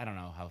was like, I don't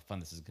know how fun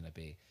this is going to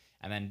be.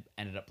 And then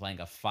ended up playing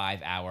a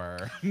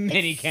 5-hour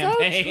mini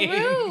campaign. So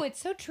true.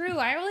 It's so true.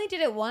 I only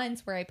did it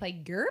once where I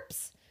played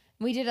GURPS.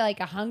 We did like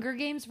a Hunger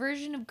Games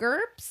version of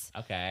GURPS.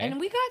 Okay. And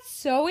we got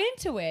so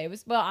into it.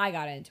 I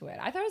got into it.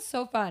 I thought it was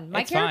so fun.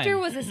 My It's character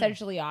fun. was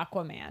essentially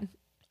Aquaman.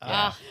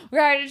 Yeah.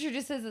 Where I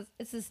introduced as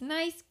it's this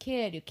nice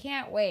kid who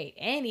can't wait,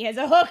 and he has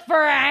a hook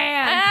for a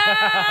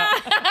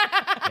hand.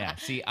 Yeah.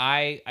 See,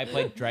 I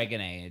played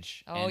Dragon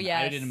Age. Oh, and I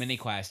yes. did a mini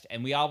quest,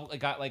 and we all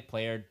got like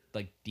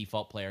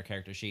default player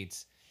character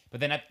sheets. But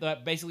then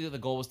basically the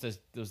goal was to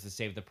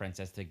save the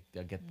princess to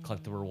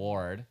collect the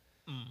reward.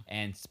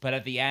 But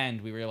at the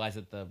end, we realized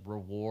that the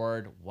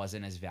reward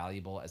wasn't as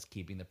valuable as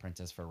keeping the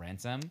princess for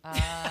ransom.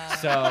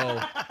 So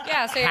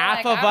Yeah, so you're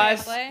half like, of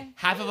us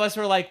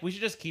obviously. were like, we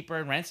should just keep her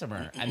and ransom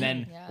her. And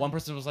then Yeah. one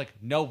person was like,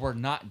 no, we're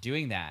not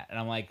doing that. And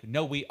I'm like,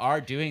 no, we are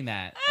doing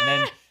that. And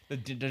then the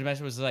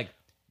domestic was like,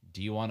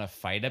 do you want to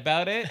fight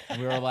about it? And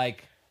we were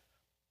like,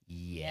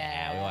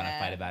 yeah, we want to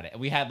fight about it.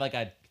 And we had like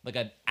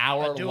an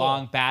hour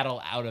long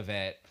battle out of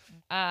it.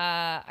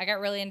 I got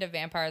really into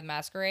Vampire the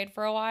Masquerade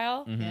for a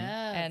while. Mhm.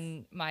 Yes.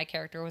 And my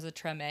character was a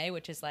Treme,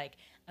 which is like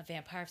a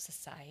vampire of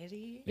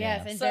society.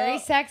 Yes, Yeah. and So- very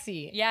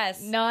sexy.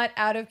 Yes. Not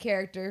out of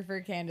character for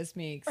Candace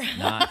Meeks.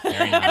 Not very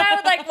And not. I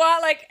would like,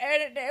 well, like,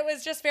 and it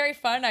was just very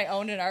fun. I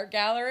owned an art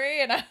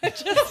gallery, and I would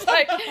just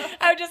like,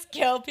 I would just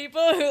kill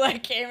people who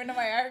like came into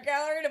my art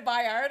gallery to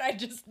buy art. I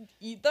just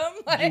eat them.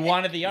 Like, You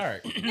wanted the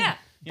art. yeah.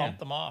 Bump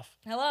them off.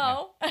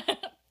 Hello.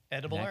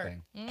 Edible Exactly.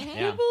 art.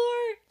 Yeah.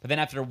 But then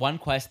after one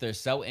quest, they're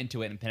so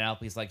into it, and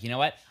Penelope's like, you know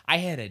what? I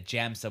had a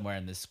gem somewhere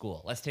in this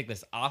school. Let's take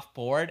this off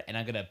board, and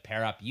I'm gonna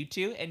pair up you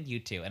two and you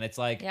two. And it's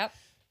like, Yep.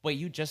 wait,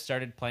 you just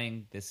started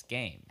playing this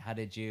game. How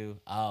did you?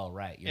 Oh,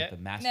 right, you're Yeah. the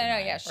No,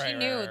 mastermind. yeah. She Right,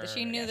 knew right, that. right, She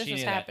right, knew yeah. this She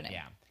was knew that, happening.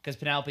 yeah, because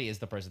Penelope is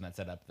the person that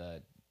set up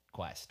the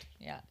quest,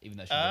 Yeah. even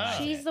though she Oh. denied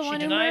She's it. the She one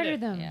who denied murdered it.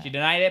 them. Yeah. She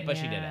denied it, but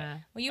she did it. Yeah.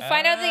 Well, you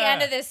find out at the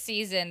end Ah. of this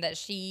season that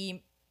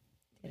she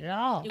Did it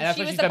all. that's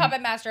she what was she's the done-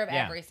 puppet master of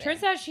yeah. everything.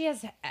 Turns out she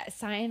has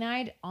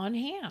cyanide on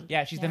hand.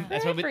 Yeah, she's Yeah. the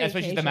that's what Very that's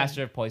why she's the occasion.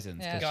 master of poisons.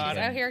 Yeah, 'cause she's Got she's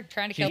it. out here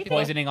trying to she's kill people.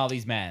 poisoning all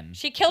these men.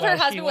 She killed her Well,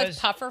 she husband with was-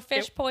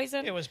 pufferfish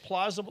poison. It was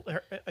plausible.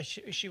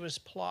 She was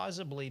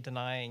plausibly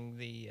denying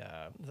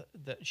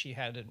that she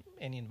had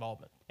any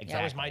involvement.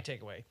 That was my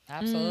takeaway.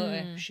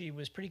 Absolutely. She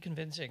was pretty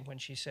convincing when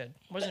she said,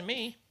 "Wasn't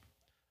me.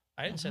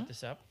 I didn't set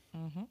this up.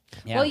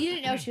 Yeah. Well, you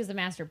didn't know she was a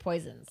master of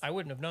poisons. I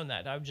wouldn't have known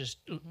that. I was just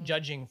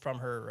judging from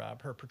her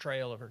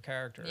portrayal of her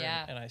character."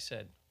 Yeah. And I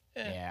said,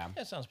 Yeah.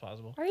 that sounds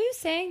plausible." Are you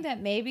saying that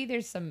maybe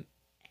there's some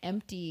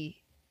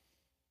empty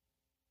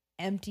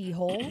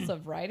holes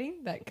of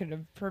writing that could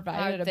have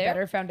provided a there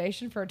better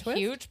foundation for a twist?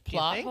 Huge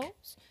plot think?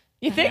 holes.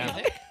 You think?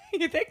 Yeah.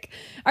 You think?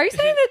 Are you Is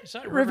saying it- it's that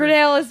not River-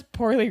 Riverdale is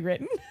poorly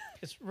written?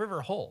 It's River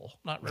Hole,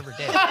 not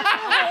Riverdale.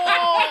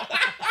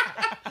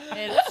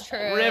 It's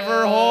true.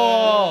 River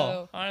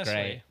hole. Honestly.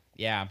 Great.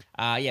 Yeah.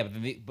 Yeah.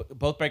 But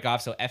both break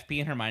off. So FP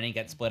and Hermione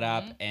get split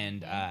up,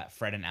 and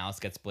Fred and Alice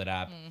get split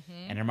up.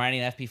 And Hermione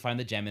and FP find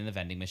the gem in the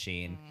vending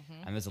machine.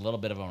 And there's a little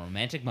bit of a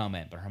romantic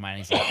moment, but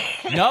Hermione's like,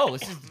 "No,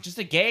 this is just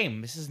a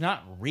game. This is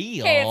not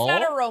real." Okay, it's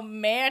not a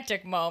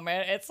romantic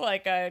moment. It's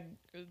like a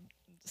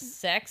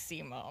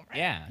sexy moment.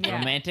 yeah, Yeah.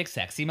 romantic,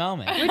 sexy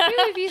moment. Would you,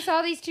 if you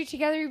saw these two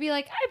together, you'd be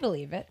like, I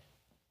believe it.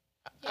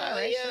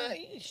 Yeah,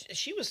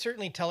 she was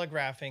certainly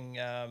telegraphing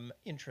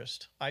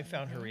interest. I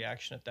found her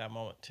reaction at that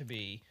moment to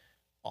be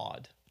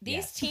odd. These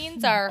Yes.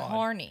 teens are Odd.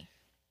 horny.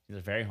 They're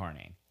very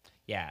horny.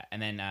 Yeah,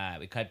 and then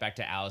we cut back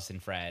to Alice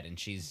and Fred, and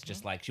she's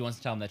just like, she wants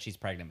to tell him that she's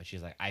pregnant, but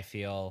she's like, I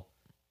feel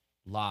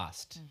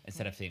lost,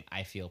 instead of saying,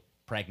 I feel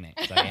pregnant.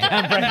 So I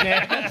am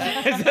pregnant.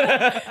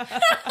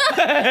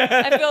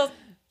 I feel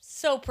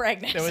so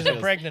pregnant. There was a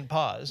pregnant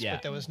pause, Yeah.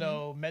 but there was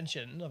no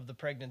mention of the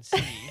pregnancy.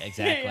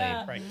 Exactly.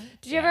 Yeah. Right.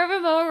 Did you ever have a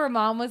moment where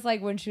mom was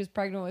like, when she was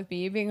pregnant with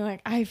me, being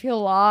like, I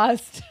feel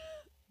lost?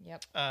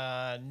 Yep.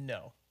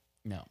 No.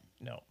 No.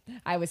 No.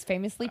 I was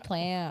famously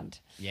planned.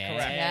 Yeah.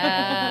 Correct.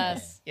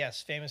 Yes.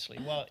 Yes, famously.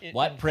 Well,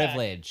 What in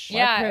privilege.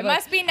 Yeah, it privilege.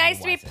 must be nice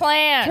to be Was it?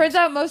 planned. Turns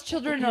out most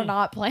children are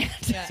not planned.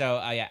 So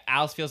yeah,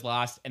 Alice feels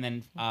lost, and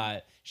then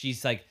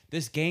she's like,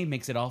 "This game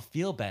makes it all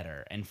feel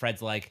better." And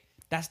Fred's like,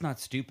 "That's not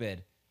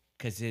stupid,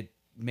 because it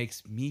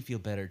makes me feel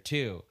better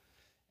too.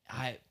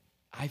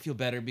 I feel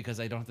better because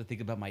I don't have to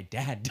think about my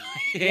dad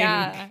dying.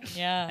 Yeah.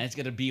 Yeah. and it's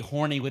gonna be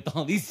horny with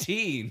all these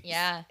teens.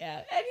 Yeah. Yeah.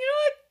 And you know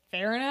what?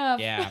 Fair enough.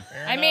 Yeah.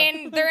 Fair I enough.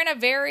 mean, they're in a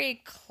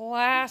very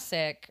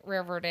classic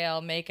Riverdale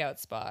makeout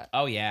spot.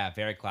 Oh yeah,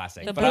 very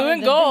classic. The But blue I-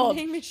 and gold.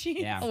 vending machine.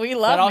 yeah. We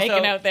But love also,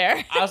 making out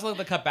there. I also like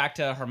to cut back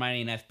to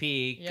Hermione and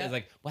FP because Yeah.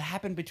 like, what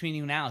happened between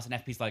you and Alice? And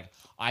FP's like,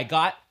 I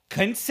got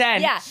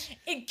consent. Yeah.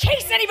 In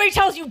case anybody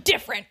tells you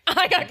different,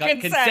 I got, I got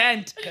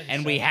consent,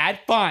 and we had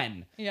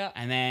fun. Yeah.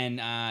 And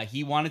then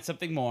he wanted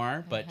something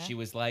more, but she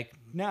was like,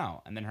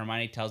 no. And then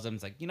Hermione tells him,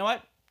 it's like, you know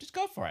what? Just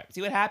go for it.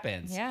 See what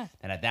happens. Yeah.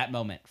 And at that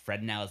moment,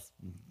 Fred and Alice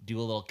do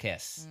a little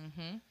kiss.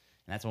 And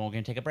that's when we're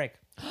going to take a break.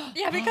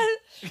 Yeah, because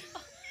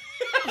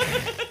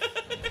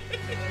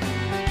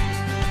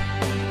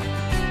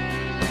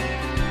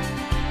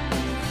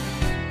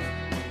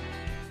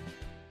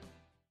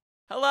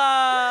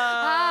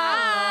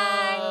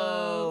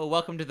Hello!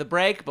 Welcome welcome to the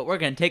break, but we're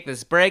going to take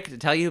this break to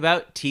tell you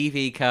about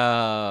TV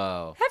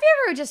Co. Have you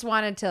ever just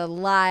wanted to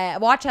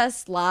watch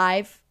us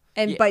live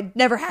but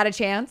never had a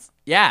chance?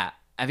 Yeah.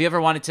 Have you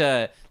ever wanted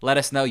to let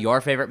us know your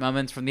favorite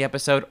moments from the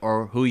episode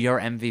or who your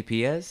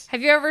MVP is?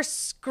 Have you ever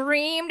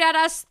screamed at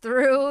us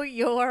through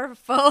your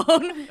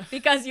phone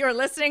because you're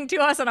listening to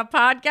us on a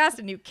podcast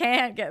and you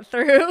can't get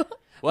through?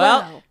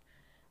 Well,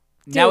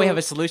 now we have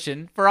a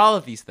solution for all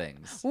of these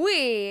things.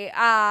 We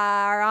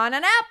are on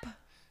an app.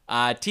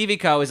 TV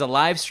Co is a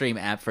live stream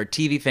app for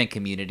TV fan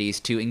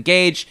communities to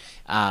engage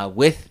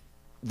with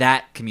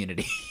that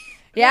community.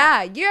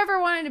 Yeah, you ever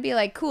wanted to be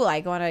like, cool,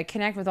 I want to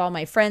connect with all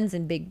my friends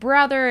in Big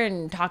Brother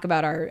and talk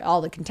about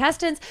all the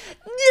contestants?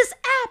 This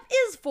app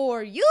is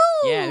for you.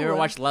 Yeah, you ever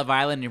watched Love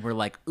Island and we're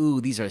like,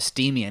 ooh, these are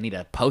steamy, I need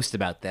to post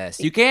about this.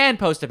 You can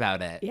post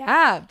about it.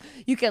 Yeah,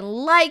 you can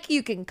like,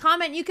 you can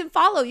comment, you can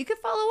follow. You can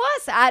follow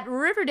us at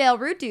Riverdale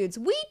Root Dudes.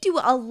 We do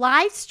a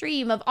live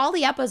stream of all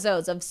the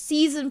episodes of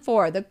season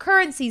 4, the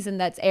current season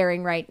that's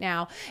airing right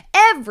now,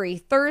 every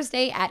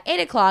Thursday at 8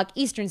 o'clock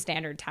Eastern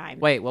Standard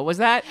Time. Wait, what was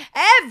that?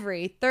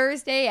 Every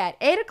Thursday at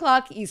 8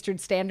 o'clock Eastern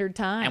Standard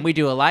Time. And we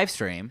do a live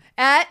stream.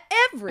 At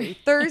every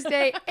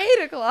Thursday,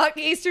 8 o'clock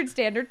Eastern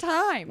Standard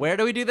Time. Where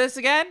do we do this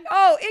again?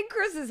 Oh, in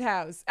Chris's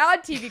house on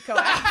TV Co.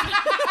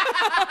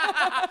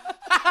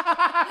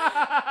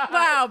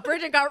 Wow,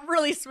 Bridget got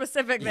really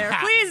specific there.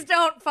 Please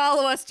don't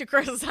follow us to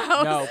Chris's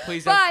house. No,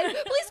 please don't.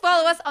 But please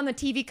follow us on the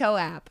TV Co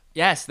app.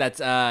 Yes,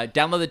 that's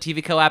download the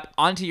TV Co app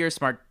onto your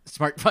smart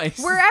device.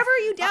 Wherever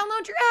you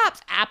download your apps.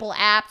 Apple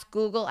apps,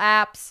 Google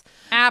apps,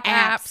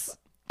 Apps.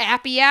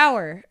 Appy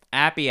Hour.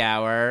 Happy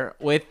Hour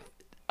with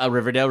a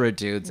Riverdale Root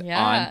Dudes Yeah.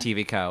 on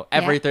TV Co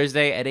every Yeah.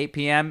 Thursday at 8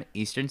 p.m.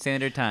 Eastern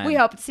Standard Time. We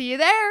hope to see you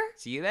there.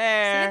 See you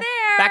there. See you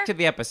there. Back to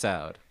the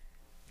episode.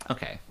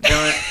 Okay.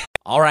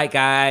 All right,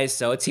 guys.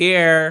 So it's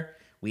here.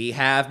 We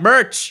have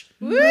merch.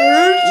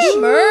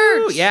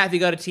 Merch. Yeah, if you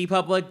go to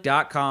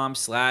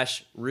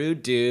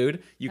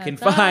tpublic.com/rudedude, you can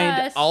That's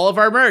find us. all of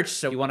our merch.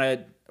 So if you want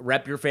to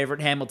rep your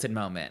favorite Hamilton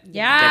moment.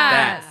 Get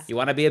that. Yes. You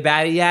want to be a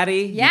baddie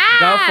daddy? You Yes.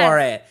 can go for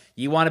it.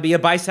 You want to be a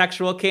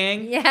bisexual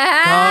king?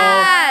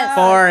 Yes. Go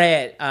for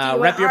it.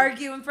 Rep your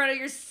argue in front of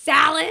your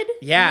salad?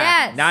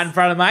 Yeah, not in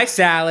front of my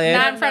salad.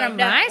 Not in front of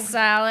my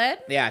salad.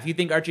 Yeah, if you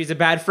think Archie's a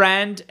bad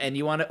friend and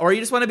you want to, or you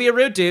just want to be a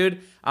rude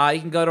dude,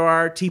 you can go to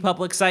our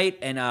TeePublic site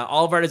and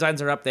all of our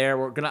designs are up there.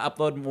 We're gonna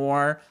upload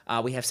more.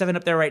 We have 7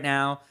 up there right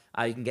now.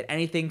 You can get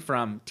anything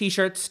from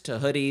T-shirts to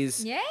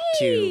hoodies Yay.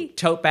 to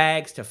tote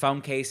bags to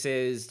phone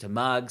cases to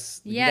mugs.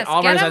 You can Yes,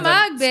 all of our get a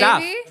designs on mug,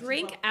 stuff. baby.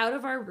 Drink out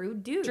of our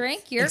rude dudes.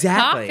 Drink your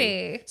Exactly.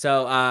 coffee.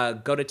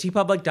 So go to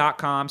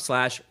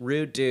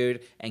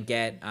tpublic.com/rudedude and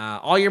get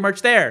all your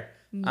merch there.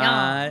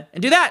 And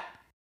do that.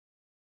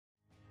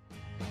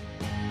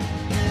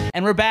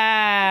 And we're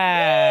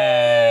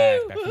back.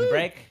 Back from the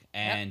break.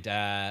 And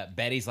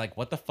Betty's like,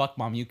 what the fuck,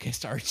 Mom? You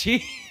kissed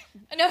Archie?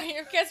 No,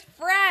 you kissed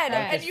Fred.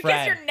 And kissed you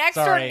Fred. kissed your next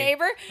door Sorry.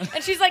 neighbor.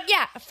 And she's like,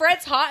 yeah,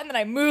 Fred's hot. And then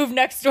I moved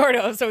next door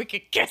to him so we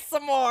could kiss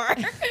some more.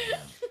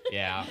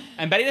 Yeah.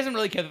 And Betty doesn't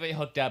really care that they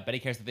hooked up. Betty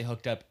cares that they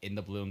hooked up in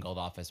the blue and gold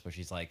office where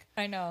she's like,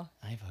 I know.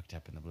 I've hooked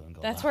up in the blue and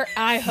gold That's office.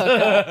 where I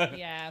hook up.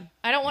 Yeah.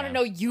 I don't want to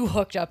know you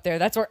hooked up there.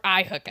 That's where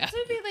I hook up. This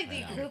would be like the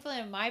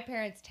equivalent of my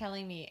parents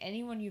telling me,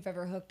 anyone you've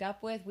ever hooked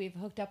up with, we've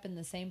hooked up in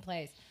the same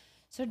place.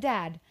 So,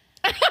 Dad,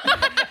 I'm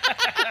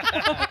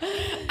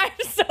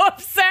so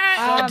upset.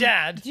 Oh,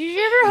 Dad. did you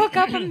ever hook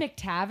up in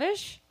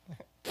McTavish?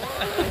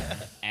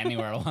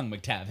 Anywhere along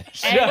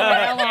McTavish.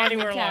 Anywhere along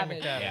Anywhere along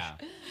McTavish. McTavish. Yeah.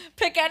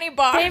 Pick any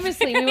bar.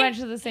 Famously, we went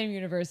to the same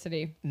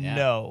university. Yeah.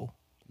 No.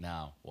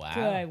 No. Wow.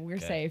 Good, we're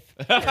safe.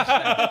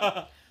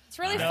 It's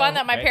really fun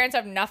that my right? parents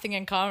have nothing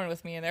in common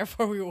with me, and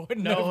therefore we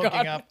wouldn't No have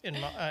hooking gone.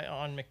 up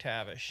on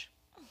McTavish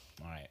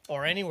All right.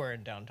 or anywhere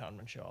in downtown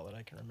Montreal that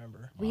I can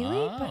remember.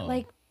 Really? Wow. But,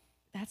 like,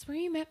 that's where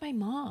you met my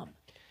mom.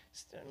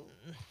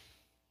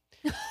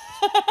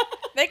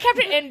 They kept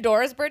it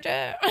indoors,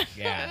 Bridget.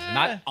 Yeah.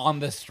 Not on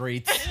the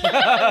streets.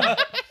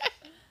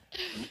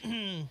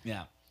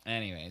 Yeah.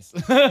 Anyways.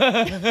 Back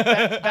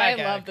I at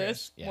it, love Chris.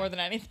 this Yeah. more than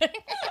anything.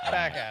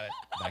 Back at it.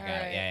 Back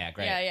at it. Yeah,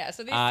 great. Yeah.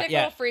 So these sick yeah.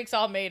 little freaks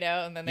all made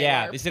out, and then they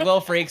Yeah, LARP. these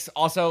little freaks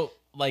also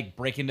like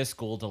break into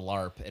school to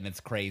LARP, and it's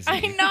crazy. I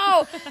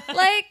know.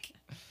 Like,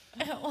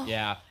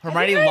 Yeah,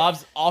 Hermione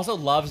loves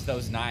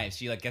those knives.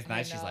 She like gets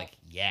knives. She's know. like,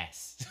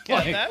 yes. Yeah,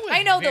 Like, that was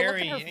I know the look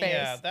very, on her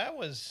Yeah, face. that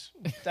was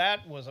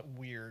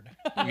weird.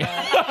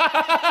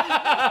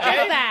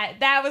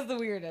 That was the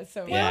weirdest.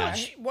 So Yeah.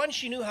 Well,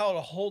 she knew how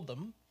to hold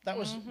them. That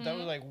was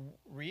like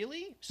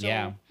really. So,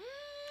 Yeah.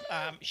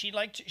 she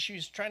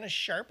was trying to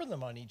sharpen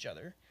them on each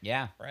other,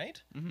 yeah.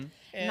 right? Mm-hmm.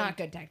 And, not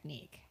good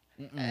technique.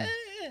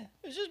 it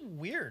was just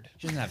weird.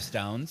 She doesn't have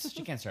stones.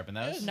 She can't sharpen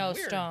those. no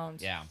weird.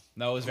 stones. Yeah,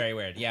 no, it was very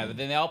weird. Yeah, but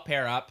then they all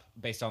pair up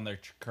based on their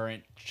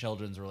current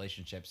children's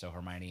relationship. So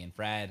Hermione and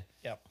Fred,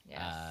 Yep.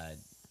 Yes.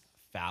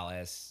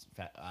 Phallus,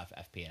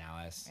 FP and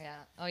Alice. Yeah.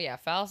 Oh yeah.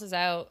 Phallus is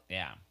out.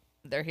 Yeah.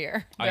 They're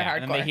here. Oh, They're yeah.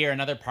 And then they hardcore. hear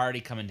another party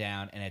coming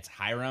down, and it's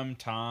Hiram,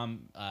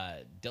 Tom,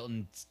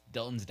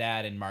 Dilton's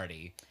dad, and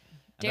Marty.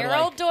 And they're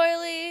Daryl like-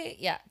 Doyley.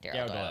 Yeah, Daryl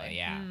Daryl Doyle, Doyley.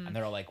 yeah. And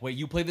they're like, wait,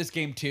 you play this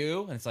game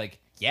too? And it's like,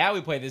 yeah,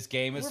 we play this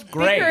game. It's We're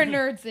great. bigger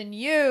nerds than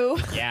you.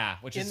 Yeah,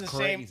 which in is the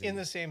crazy. same in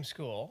the same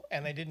school,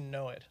 and they didn't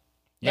know it.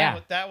 Yeah.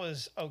 That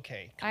was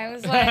okay. I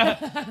was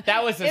like,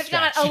 That was a If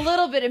not stretch. a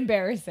little bit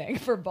embarrassing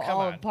for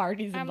all on.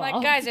 parties I'm involved.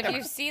 like, guys, if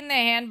you've seen the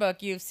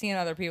handbook, you've seen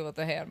other people with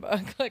the handbook.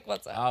 Like,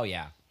 what's up? Oh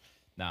yeah,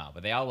 no,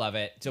 but they all love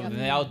it. So then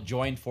they all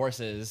join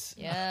forces.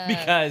 Yeah.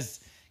 Because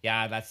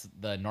that's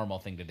the normal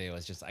thing to do.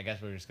 Is just I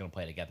guess we're just gonna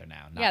play together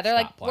now. Not Yeah, they're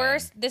like, stop playing.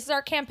 this is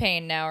our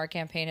campaign now. Our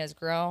campaign has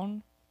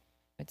grown.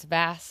 It's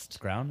vast. It's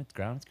ground. It's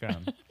ground. It's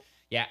ground.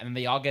 Yeah, and then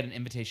they all get an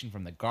invitation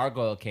from the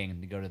Gargoyle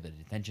King to go to the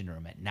detention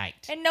room at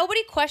night. And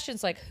nobody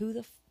questions, like, who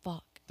the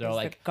fuck They're is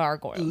like, the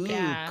gargoyle? Ooh,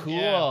 Yeah. cool.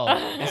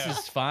 Yeah. This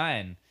is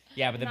fun.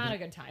 Yeah, but then not a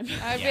good time.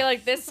 I'd be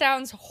like, this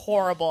sounds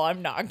horrible.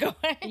 I'm not going.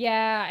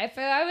 Yeah, if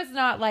I was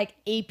not like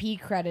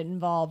AP credit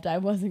involved, I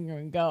wasn't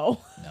going to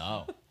go.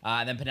 no.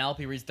 And then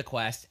Penelope reads the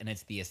quest, and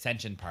it's the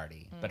Ascension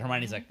Party. But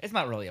Hermione's like, it's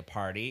not really a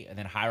party. And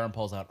then Hiram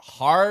pulls out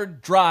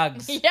hard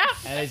drugs. Yeah.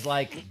 And is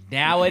like,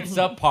 now it's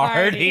a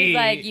party. He's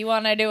like, you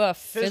want to do a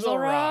fizzle Fizzle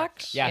rock?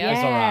 rocks. yeah, Yeah.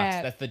 Fizzle Rocks.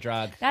 That's the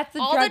drug. That's the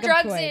All drug the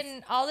of drugs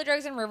choice. all the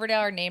drugs in Riverdale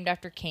are named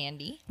after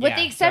candy. With Yeah,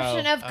 the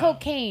exception so, of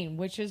cocaine,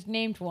 which is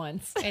named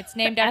once. It's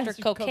named after As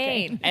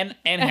cocaine. And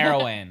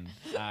heroin.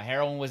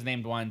 Heroin was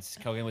named once.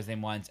 Cocaine was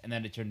named once. And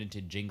then it turned into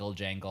Jingle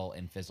Jangle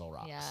and Fizzle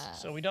Rocks. Yeah.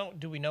 So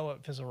do we know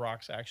what Fizzle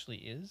Rocks actually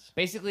is?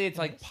 Basically, it's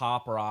like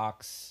pop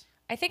rocks.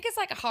 I think it's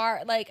like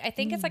hard. Like I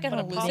think it's like an But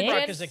a pop hallucinogen.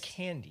 rock is a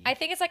candy. I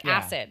think it's like Yeah.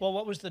 acid. Well,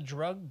 what was the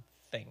drug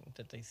thing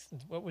that they?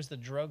 What was the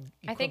drug?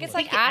 I think it's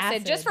equivalent? like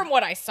acid, just from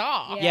what I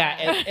saw. Yeah,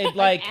 it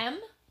like M?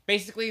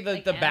 basically the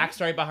Like the M?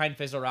 backstory behind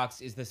Fizzle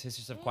Rocks is the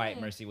Sisters of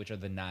Quiet Mercy, which are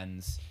the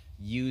nuns,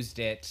 used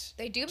it.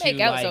 They do to, make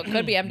out, so like, it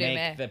could be MDMA.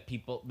 Make the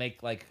people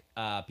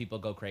people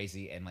go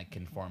crazy and like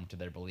conform to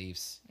their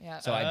beliefs. Yeah.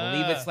 So I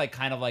believe it's like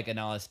kind of like an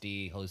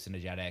LSD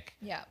hallucinogenic.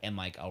 Yeah. In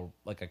like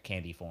a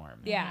candy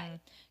form. Yeah.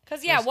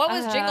 Because what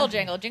was Jingle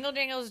Jangle? Jingle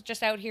Jangle's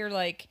just out here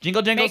like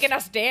Jingle Jangle. making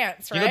us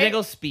dance, right? Jingle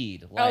Jangle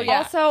speed. Like, yeah.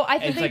 Also, I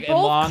think It's they like in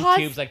both long cause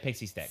tubes like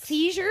pixie sticks.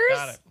 seizures.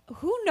 Got it.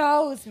 Who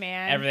knows,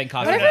 man? Everything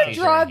causes Whatever a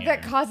seizure drug in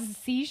that here. causes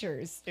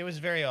seizures. It was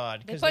very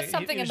odd. They 'cause put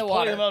something he in was the pulling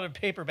water. them out of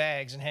paper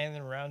bags and handing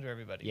them around to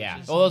everybody. Yeah.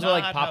 which is Well, those were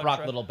like not pop how rock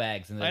drug- little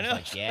bags, and I they're know.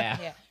 just like, yeah.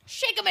 Yeah.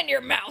 Shake them in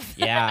your mouth.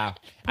 Yeah. and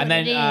Put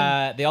then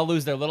it in. they all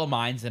lose their little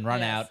minds and run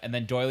Yes. out. And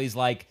then Doyley's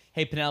like,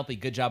 hey, Penelope,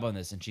 good job on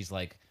this. And she's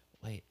like,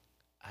 wait,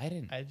 I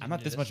didn't I'm not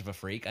do this this. much of a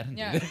freak. I didn't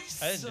Yeah. do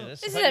this. I didn't do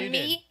this. This I thought isn't you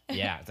did. me.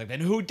 Yeah. It's like, then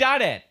who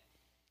done it?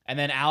 And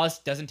then Alice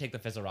doesn't take the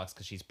Fizzle Rocks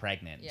because she's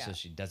pregnant. Yeah. So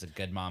she does a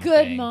good mom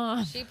Good thing.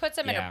 mom. She puts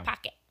them in Yeah. her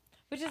pocket.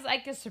 Which is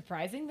like a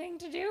surprising thing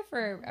to do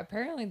for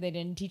apparently they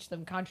didn't teach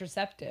them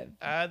contraceptive.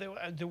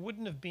 There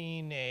wouldn't have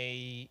been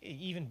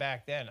even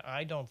back then.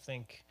 I don't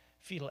think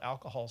fetal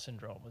alcohol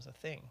syndrome was a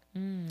thing.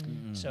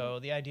 So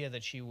the idea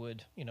that she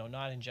would,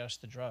 not ingest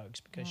the drugs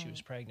because she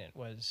was pregnant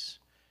was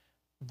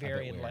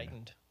very weird.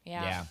 enlightened.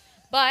 Yeah. Yeah.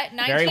 But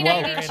Very woke.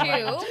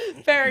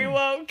 1992. Very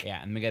woke.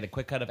 Yeah. And we get a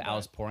quick cut of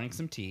Alice pouring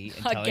some tea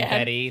and telling Again.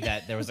 Betty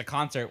that there was a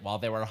concert while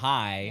they were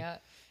high. Yeah.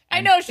 I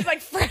know, she's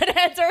like, Fred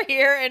heads are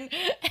here, and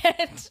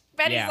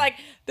Betty's Yeah. like,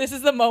 this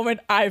is the moment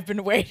I've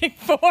been waiting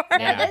for. Now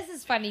Yeah. this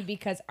is funny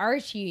because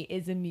Archie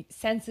is a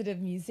sensitive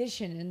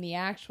musician in the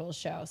actual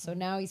show, so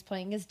now he's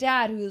playing his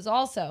dad, who is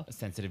also A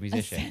sensitive a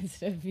musician.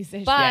 sensitive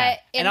musician. But Yeah.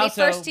 in And the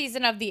also- first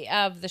season of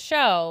the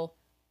show,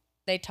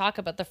 they talk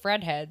about the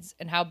Fred heads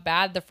and how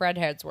bad the Fred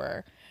heads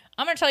were.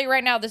 I'm gonna tell you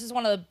right now, this is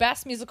one of the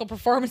best musical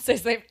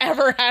performances they've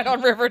ever had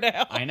on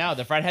Riverdale. I know.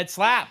 The Fred head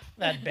slap.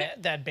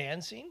 That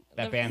band scene.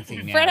 That band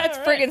scene. Yeah. Fred heads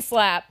friggin'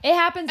 slap. it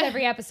happens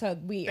every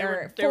episode. We They are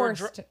were,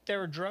 forced. they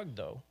were drugged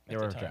though. They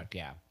at were the time. drugged.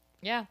 Yeah.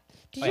 Yeah.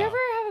 Did Oh, you yeah. ever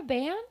have a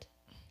band?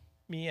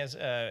 Me,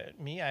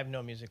 I have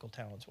no musical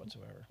talents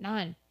whatsoever.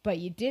 None. But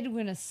you did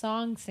win a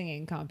song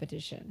singing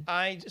competition.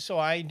 I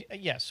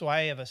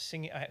have a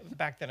singing.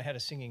 Back then I had a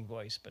singing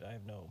voice, but I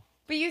have no.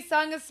 But you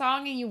sung a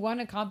song and you won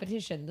a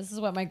competition. This is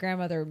what my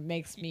grandmother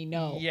makes me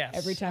know Yes.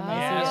 every time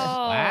Yes. I see her.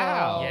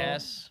 Wow.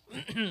 Yes.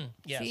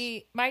 Yes.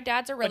 See, my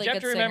dad's a but really you good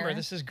have to remember, singer.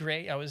 this is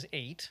great. I was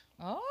 8,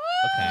 Oh.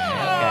 Okay.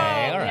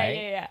 Okay. All right.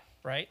 Yeah.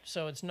 right?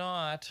 So it's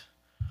not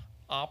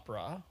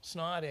opera. It's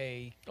not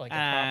a proper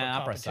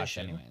opera sucks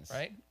competition, anyways.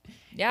 right?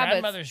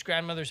 Yeah, but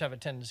Grandmothers have a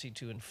tendency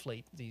to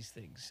inflate these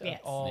things. Yes.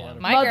 All Yeah. out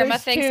of My grandma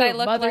thinks I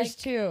look Mothers like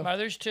too.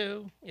 mothers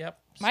too. Yep.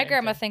 my same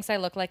grandma thing. thinks I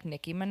look like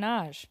Nicki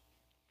Minaj.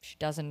 She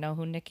doesn't know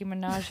who Nicki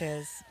Minaj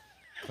is.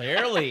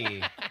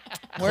 Clearly.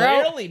 We're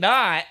all- Clearly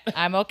not.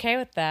 I'm okay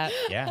with that.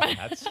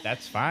 Yeah,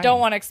 that's fine. Don't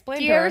want to explain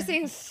Do to you her. ever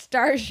sing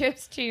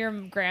Starships to your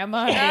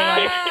grandma?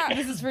 And be like,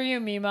 this is for you,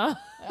 Mima.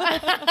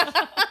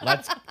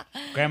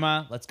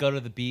 Grandma, let's go to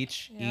the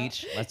beach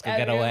each. Let's go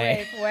get Every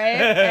away.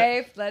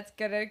 Wave. Let's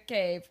get a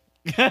cave.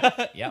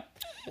 Yep.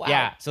 Wow.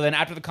 Yeah. So then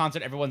after the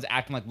concert, everyone's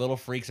acting like little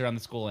freaks around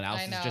the school, and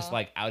Alice is know. just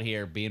like out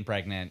here being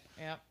pregnant.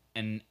 Yep.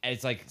 And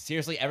it's like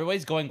seriously,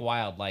 everybody's going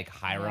wild. Like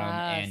Hiram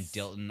and Yes.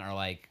 Dilton are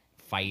like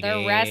fighting.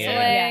 They're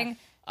wrestling.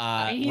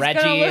 He's Reggie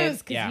gonna is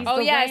lose 'cause yeah. he's Oh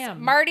the yes,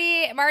 ram.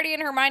 Marty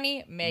and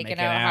Hermione making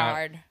out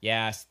hard.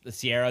 Yes, the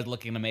Sierra's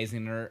looking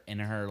amazing in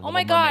her Oh little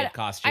my mermaid god,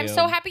 costume. I'm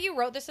so happy you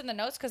wrote this in the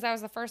notes because that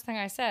was the first thing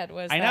I said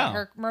was I that know.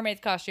 her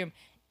mermaid's costume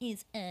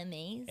is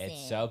amazing.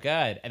 It's so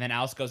good. And then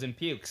Alice goes and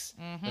pukes.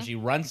 Mm-hmm. So she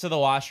runs to the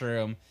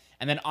washroom,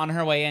 and then on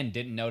her way in,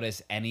 didn't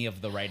notice any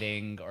of the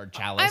writing or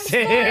chalice.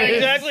 sorry.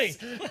 Exactly.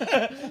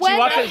 When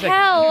walks the in, she's like,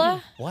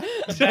 hell? What?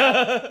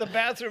 The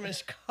bathroom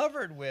is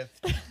covered with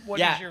what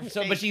is your Yeah. face?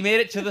 So, but she made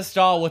it to the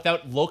stall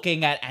without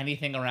looking at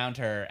anything around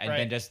her, and then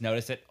Right. just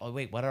noticed it. Oh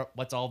wait,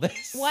 what's all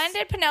this? When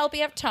did Penelope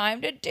have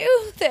time to do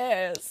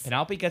this?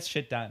 Penelope gets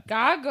shit done?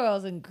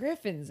 Gargoyles and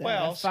griffins are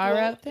well, a far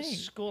out thing.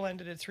 school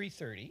ended at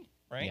 3:30,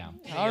 right? Yeah.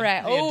 All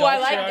right. The Oh, I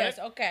adults like are out this.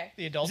 at- Okay.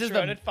 The adults This is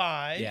are out the- at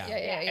 5. Yeah.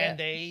 Yeah.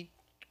 And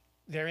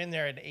they're in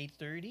there at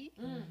 8:30.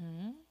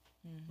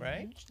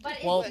 Right? But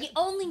Well- it's the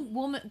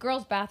only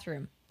girls'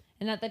 bathroom.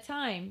 And at the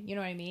time, you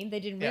know what I mean? They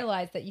didn't Yeah.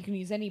 realize that you can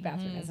use any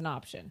bathroom as an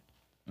option.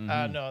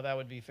 No, that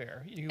would be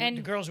fair. And-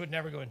 the girls would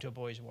never go into a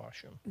boys'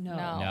 washroom. No.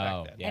 No.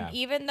 No. back then. Yeah. And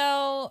even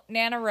though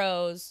Nana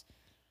Rose,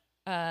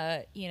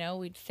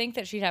 we'd think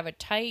that she'd have a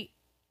tight,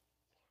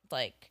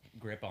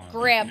 grip on.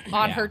 grip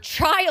on Yeah. her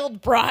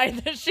child bride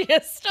that she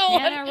has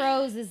stolen. Anna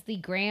Rose is the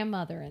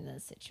grandmother in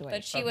this situation.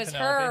 But she Of was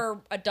Penelope.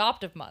 her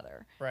adoptive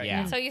mother. Right.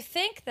 Yeah. So you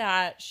think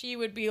that she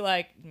would be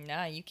like,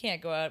 nah, you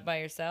can't go out by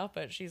yourself.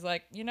 But she's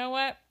like, you know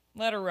what?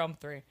 Let her roam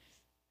free.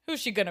 Who's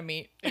she going to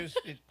meet?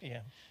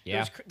 Yeah. Yeah. It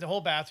was the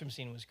whole bathroom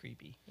scene was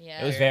creepy.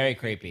 Yeah. It was very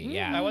creepy.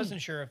 Yeah. I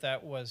wasn't sure if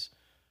that was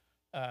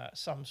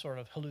some sort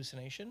of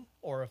hallucination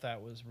or if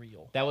that was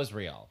real. That was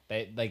real.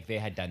 They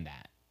had done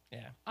that.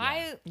 Yeah.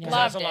 I That's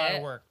loved a lot it.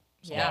 of work.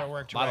 It's Yeah. a lot of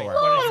work to Lot of write.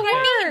 work. What a did lot you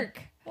of think?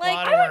 work. Like,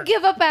 Lot I of would work.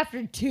 give up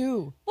after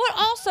 2. Well,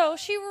 also,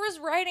 she was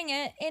writing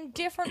it in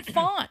different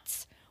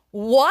fonts.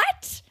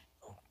 What?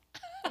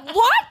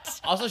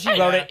 What? Also, she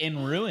wrote it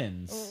in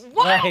ruins.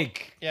 What?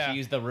 Like Yeah. she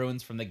used the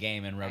runes from the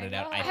game and wrote it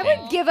out. know. I I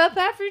think. would give up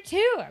after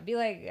 2. I'd be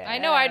like, I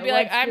know, I'd be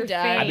like, what's I'm your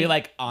done. fate? I'd be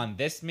like on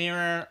this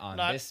mirror, on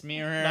Not- this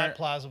mirror. Not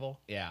plausible.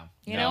 Yeah.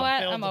 You No. know what?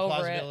 Failed I'm the over it.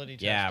 plausibility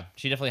test. Yeah,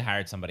 she definitely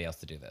hired somebody else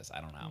to do this.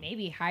 I don't know.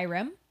 Maybe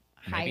Hiram.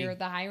 Maybe. Hire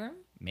the Hiram.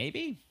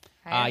 Maybe.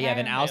 Hire Yeah,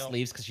 then Hiram. Alice Fail.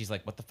 leaves because she's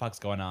like, what the fuck's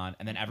going on?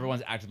 And then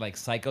everyone's acting like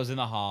psychos in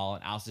the hall,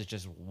 and Alice is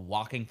just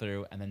walking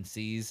through and then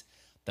sees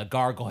the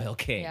Gargoyle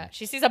King. Yeah,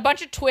 she sees a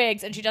bunch of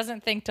twigs and she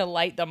doesn't think to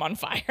light them on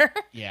fire.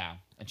 Yeah,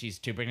 and she's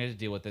too pregnant to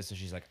deal with this, so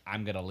she's like,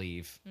 I'm gonna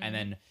leave. Mm-hmm. And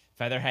then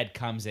Featherhead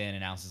comes in,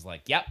 and Alice is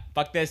like, yep,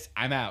 fuck this,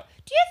 I'm out.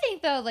 Do you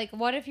think though, like,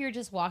 what if you're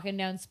just walking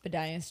down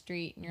Spadina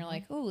Street and you're Mm-hmm.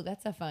 like, "Ooh,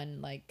 that's a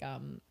fun, like,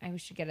 I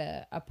should get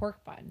a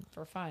pork bun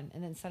for fun,"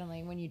 and then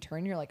suddenly when you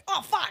turn, you're like,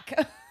 "Oh fuck!"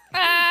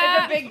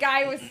 And the big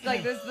guy was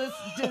like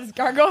this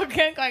gargoyle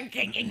king going.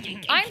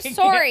 I'm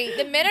sorry.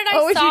 The minute What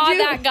I would saw you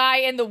do? that guy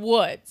in the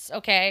woods,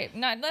 okay,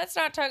 let's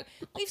not talk.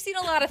 We've seen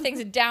a lot of things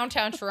in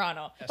downtown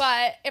Toronto,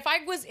 but if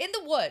I was in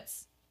the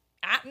woods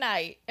at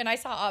night and I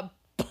saw a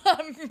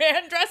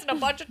man dressed in a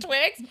bunch of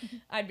twigs,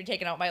 I'd be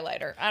taking out my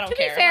lighter. I don't To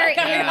be care. fair, Like,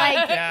 in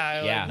like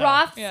Yeah. Yeah. No.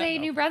 Roth Yeah, say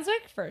no. New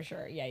Brunswick for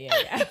sure. Yeah.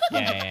 Yeah.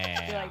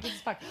 You're like, this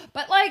is fuck.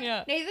 But like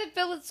Yeah. Nathan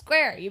Phillips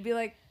Square, you'd be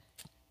like,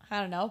 I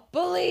don't know,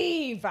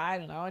 believe, I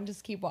don't know, and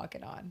just keep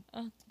walking on.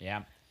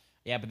 Yeah.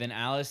 Yeah, but then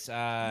Alice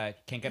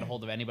can't get a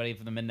hold of anybody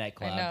from the Midnight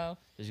Club. know.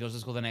 So she goes to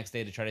school the next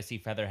day to try to see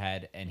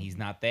Featherhead, and he's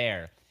not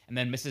there. And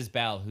then Mrs.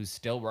 Bell, who's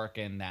still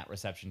working that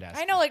reception desk.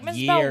 I know, like Miss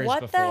Bell. years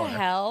What before. the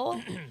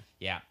hell?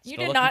 Yeah. You still did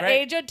looking not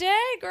great. age a day,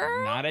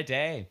 girl. Not a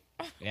day.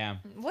 Yeah.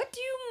 What's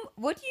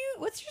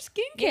your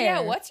skincare? Yeah,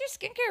 what's your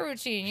skincare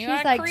routine? You She's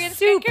got like Korean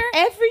soup skincare?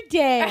 every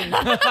day.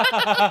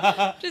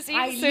 Just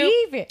I eating soup.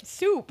 leave it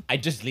soup. I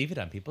just leave it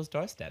on people's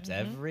doorsteps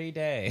every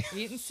day.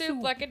 Eating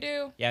soup like I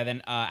do. Yeah,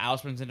 then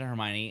Alice brings into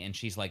Hermione, and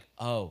she's like,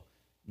 oh,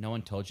 no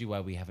one told you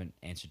why we haven't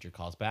answered your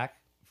calls back?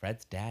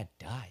 Fred's dad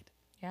died.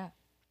 Yeah.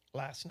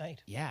 Last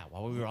night. Yeah,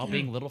 while we were all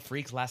being little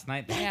freaks last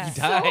night, Yeah.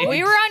 he died.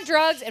 We were on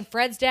drugs and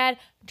Fred's dad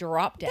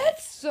dropped dead.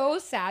 That's so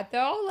sad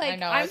though. Like I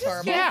know, I'm it's just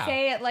horrible. gonna Yeah.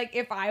 say it. Like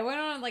if I went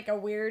on like a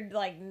weird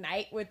like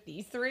night with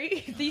these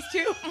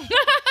two,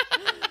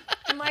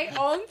 and my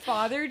own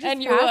father just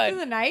And you passed would. in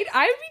the night,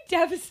 I'd be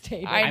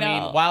devastated. I I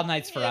know. mean, wild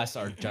nights for us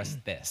are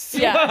just this.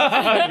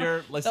 Yeah.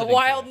 You're The listening to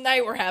wild it.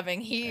 night we're having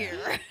here.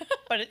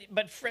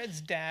 But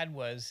Fred's dad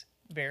was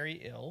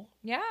very ill.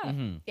 Yeah.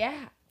 Mhm.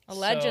 yeah.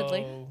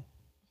 Allegedly.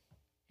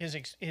 So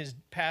his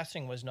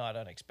passing was not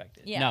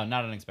unexpected. Yeah. No,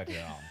 not unexpected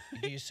at all.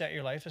 Do you set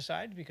your life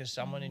aside because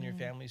someone in your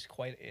family's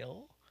quite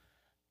ill?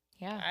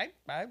 Yeah.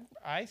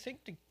 I think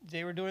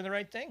they were doing the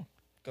right thing.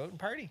 Go out and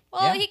party.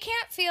 Well, Yeah. he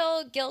can't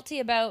feel guilty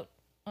about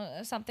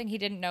something he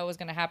didn't know was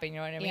going to happen. You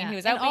know what I mean? Yeah. He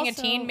was And out being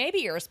also- a teen,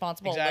 maybe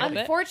irresponsible a Exactly. little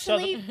bit.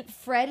 Unfortunately,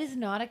 Fred is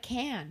not a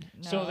can.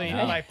 So No.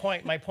 No. my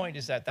point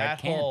is that Fred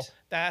can't.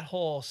 that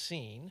whole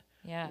scene,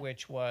 Yeah.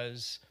 which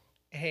was,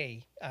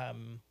 hey,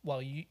 well,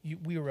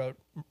 we were out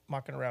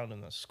mucking around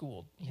in the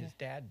school. His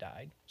dad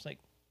died. It's like,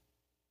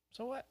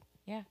 so what?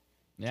 Yeah.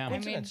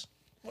 Coincidence.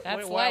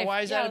 that's why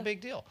life. is that Yeah. a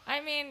big deal?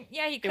 I mean,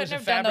 yeah, he was couldn't a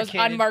have done those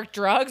fabricated- unmarked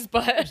drugs, It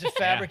but was a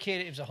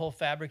fabricated. It was a whole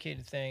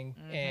fabricated thing,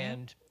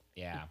 and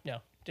Yeah. no,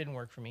 didn't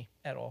work for me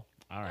at all.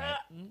 All right.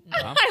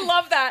 I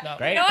love that. No.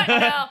 Great. You know what?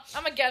 No,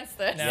 I'm against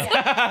this. No.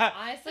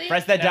 Honestly,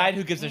 Friends that No. died,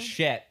 who gives a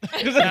shit?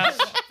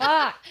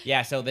 fuck.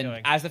 Yeah, so then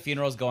Doing. as the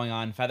funeral's going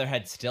on,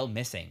 Featherhead's still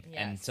missing.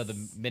 And so the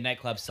Yes. Midnight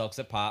Club sulks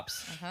at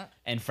Pops. Uh-huh.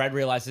 And Fred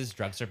realizes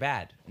drugs are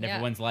bad. And Yeah.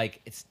 everyone's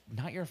like, it's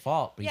not your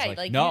fault. But Yeah, he's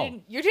like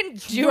no. you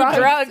didn't do Drugs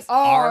drugs.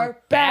 are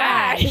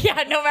bad.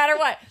 Yeah, no matter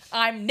what.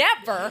 I'm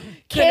never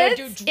Kids gonna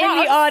do drugs. in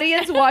the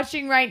audience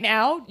watching right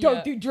now, don't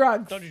Yeah. do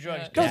drugs. Don't do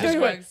drugs. Don't This do is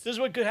what- drugs. This is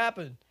what could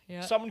happen.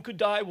 Yeah. Someone could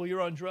die while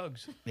you're on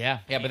drugs. Yeah,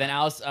 but then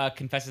Alice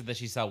confesses that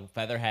she saw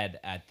Featherhead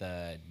at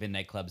the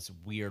Midnight Club's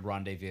weird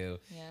rendezvous.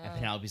 Yeah. And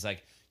Penelope's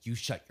like, you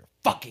shut your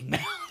fucking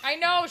mouth. I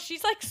know.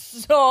 She's like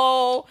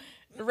so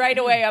right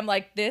away. I'm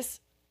like, this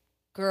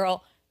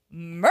girl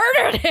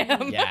murdered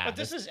him. Yeah. But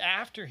this is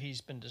after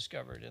he's been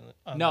discovered in the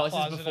on No, the this is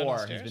closet before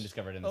downstairs? he's been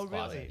discovered in this Oh,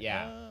 closet. really?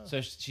 Yeah. Oh.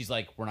 So she's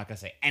like, we're not going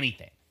to say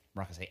anything.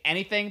 We're not going to say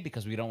anything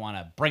because we don't want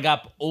to bring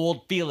up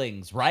old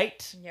feelings,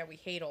 right? Yeah, we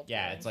hate old.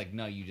 Yeah, feelings. it's like,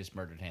 no, you just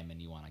murdered him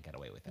and you want to get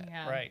away with it.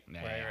 Yeah. Right, Yeah,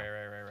 right,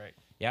 yeah. right.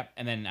 Yep.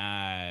 And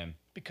then,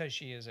 Because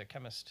she is a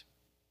chemist,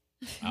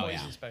 oh, poison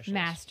yeah. specialist.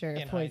 Master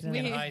of poison.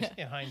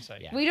 In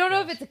hindsight. Yeah. We don't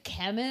know if Yes. it's a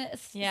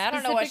chemist. Yeah, I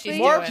don't know what she's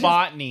specifically. More doing.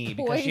 botany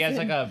because she has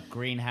like poison. a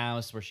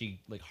greenhouse where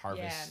she like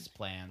harvests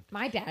plants.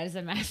 My dad is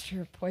a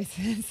master of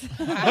poisons.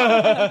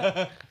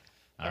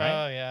 All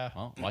right. Oh, yeah.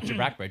 Well, watch your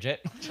back, Bridget.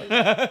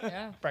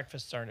 Yeah.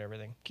 Breakfasts aren't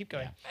everything. Keep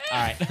going. All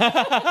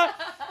right.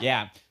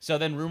 Yeah. So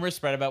then rumors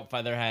spread about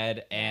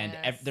Featherhead, and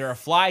Yes. there are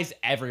flies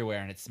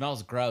everywhere, and it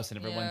smells gross, and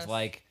everyone's Yes.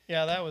 like,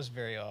 Yeah, that was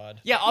very odd.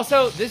 yeah.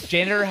 Also, this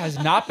janitor has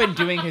not been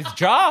doing his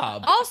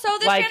job. Also,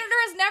 this Like- janitor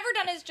has never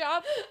done his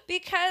job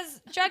because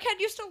Jughead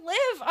used to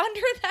live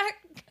under that.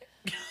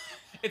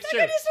 It's Jughead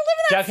true. used to live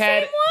in that Jughead,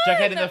 same one.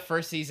 Jughead in the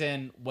first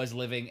season was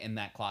living in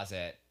that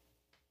closet.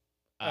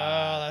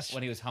 That's-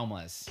 when he was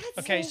homeless.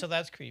 Okay, so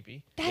that's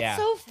creepy. That's Yeah.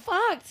 so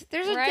fucked.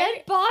 There's a Right?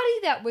 dead body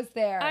that was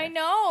there. I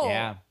know.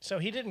 Yeah, So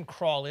he didn't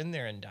crawl in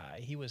there and die.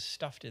 He was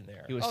stuffed in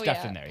there. he was Oh,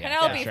 stuffed yeah. in there. Yeah,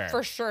 Penelope for sure.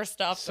 for sure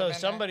stuffed So him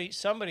in there.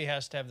 somebody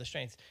has to have the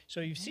strength.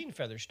 So you've seen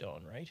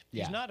Featherstone, right?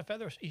 Yeah. He's not a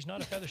Featherstone. No, he's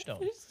not a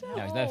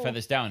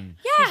Featherstone.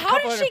 Yeah, He's a how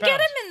couple did she hundred get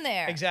him pounds. in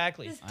there?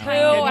 Exactly. This I tiny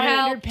know.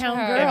 100-pound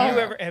Helped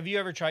girl. her. Have you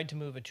ever tried to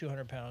move a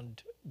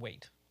 200-pound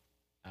weight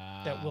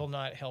that will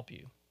not help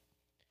you?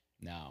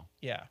 No.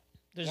 Yeah.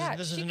 This Yeah,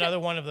 is she another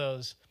one of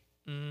those.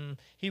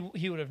 He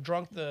would have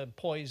drunk the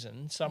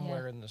poison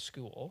somewhere in the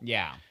school.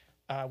 Yeah.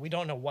 We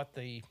don't know what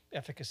the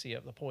efficacy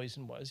of the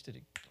poison was. Did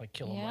it like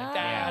kill him like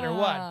Yeah. that or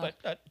what?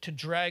 But to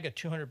drag a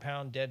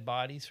 200-pound dead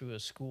body through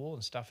a school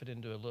and stuff it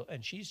into a little,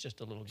 and she's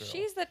just a little girl.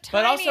 She's the tiniest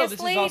But also, this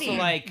lady. is also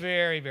like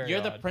very, very. you're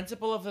the odd.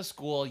 principal of the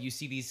school. You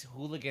see these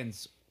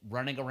hooligans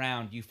running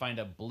around. You find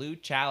a blue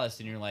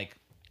chalice, and you're like,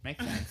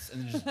 makes sense,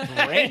 and just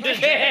drink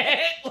it.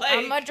 Like,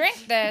 I'm gonna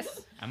drink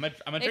this. I'm a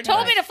They drink told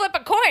me this. to flip a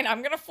coin.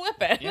 I'm gonna flip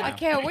it. Yeah. I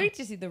can't wait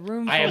to see the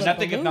room. I full am of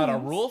nothing if not a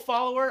balloons. rule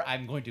follower.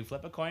 I'm going to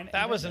flip a coin. and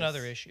That was drink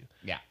another this. issue.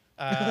 Yeah.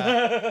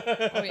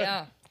 Oh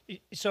yeah.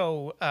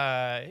 So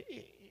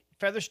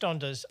Featherstone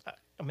does.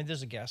 I mean,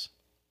 there's a guess.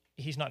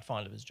 He's not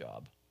fond of his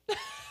job.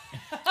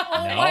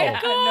 No.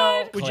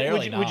 No,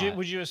 Clearly not.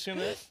 Would you assume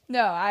that?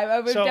 no, I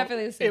would So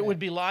definitely assume it would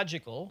be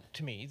logical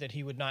to me that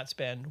he would not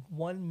spend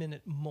 1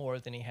 minute more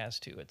than he has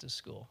to at this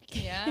school.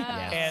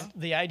 Yeah. And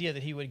the idea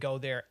that he would go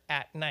there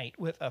at night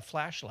with a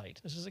flashlight.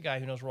 This is a guy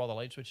who knows where all the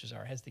light switches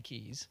are, has the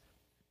keys.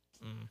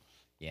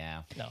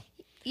 Yeah. No,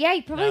 Yeah,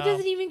 he probably No.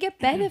 doesn't even get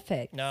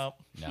benefits. no,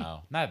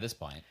 No. Not at this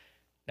point.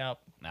 no.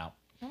 No.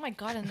 Oh my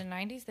god, in the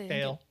 90s they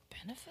Fail. didn't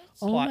get benefits?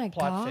 Oh Plot- my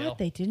plot god, fail.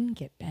 they didn't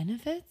get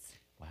benefits.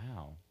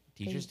 Wow.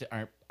 Teachers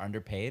are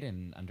underpaid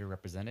and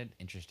underrepresented.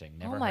 Interesting.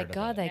 Never Oh my heard of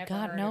god, it. they Never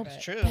got heard no of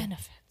it. True.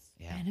 benefits.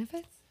 Yeah.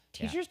 Benefits?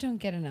 Yeah. Teachers don't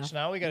get enough. So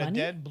now we got money?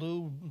 a dead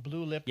blue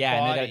lip Yeah,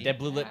 and they got body, a dead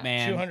blue lip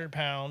man.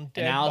 200-pound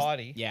dead and Alice,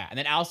 body, Yeah, and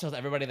then Alice tells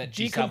everybody that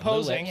she saw blue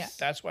decomposing. lips.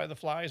 That's why the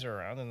flies are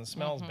around and the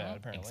smell's bad.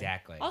 Apparently,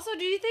 Exactly. Also,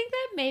 do you think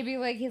that maybe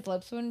like his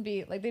lips wouldn't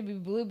be like they'd be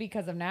blue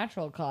because of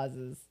natural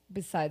causes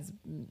besides,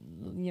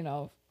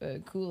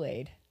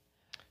 Kool-Aid,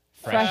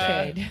 Fresh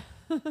Fresh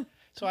Aid?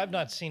 So I've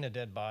not seen a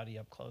dead body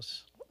up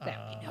close That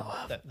we know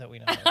of. That we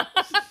know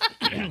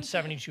of.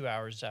 72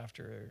 hours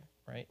after,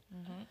 right?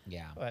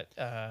 Yeah. But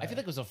I feel like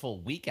it was a full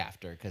week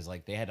after because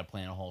like they had to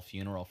plan a whole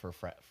funeral for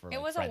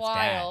It was a Fred's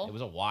while. dad. It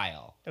was a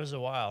while. it was a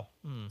while.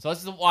 So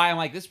this is why I'm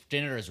like, this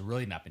janitor has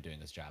really not been doing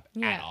this job at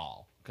Yeah.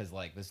 all. Because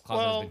like this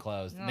closet has Well, been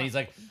closed. And then he's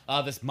like,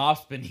 oh, this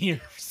mop's been here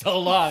for so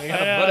long. I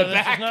gotta Yeah, put it this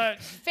back. is not.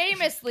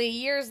 Famously,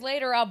 years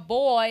later, a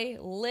boy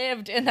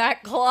lived in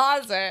that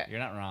closet. You're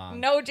not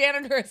wrong. No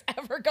janitor has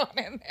ever gone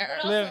in there.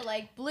 But Liv- also,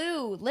 like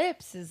blue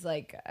lips is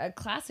like a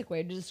classic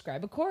way to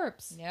describe a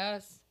corpse.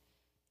 Yes.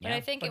 But Yeah.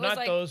 I think But it was not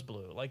like, those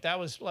blue. Like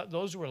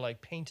those were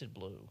like painted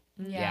blue.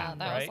 yeah,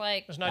 that right? was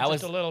like, There's not That just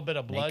was a little bit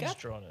of blood makeup?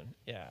 drawn in.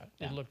 Yeah,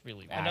 Yeah. it looked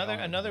really. Yeah, I don't like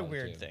Another the blood,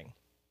 weird too. thing.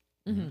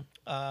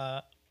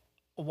 Mhm.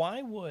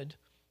 Why would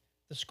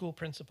the school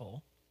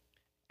principal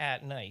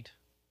at night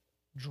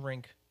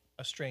drink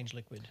a strange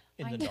liquid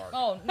in the dark?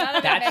 oh, none of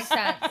it That's- makes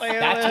sense.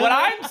 That's what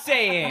I'm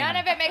saying. None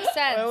of it makes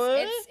sense.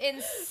 What? It's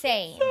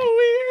insane.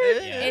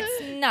 weird. Yeah.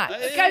 It's nuts.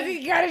 Because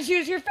you gotta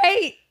choose your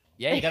fate.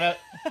 Yeah, you gotta.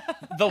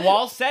 The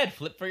wall said,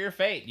 "Flip for your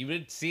fate." You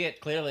would see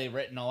it clearly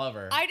written all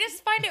over. I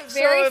just find it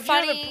very so if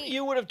funny.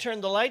 you would have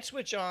turned the light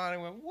switch on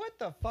and went, "What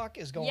the fuck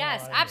is going on?"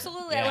 Yes, here?"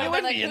 absolutely. Yeah. I You would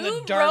have wouldn't been be like, in the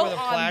who dark wrote with a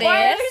on flag.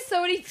 Why are this? there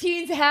so many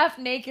teens half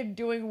naked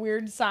doing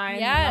weird signs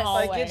in Yes. the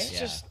hallway? Like it's Yeah.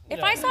 just. If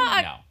no. I saw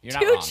a No, you're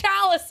not two wrong.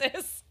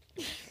 chalices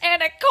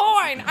and a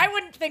coin, I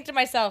wouldn't think to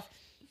myself,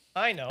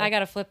 I know. I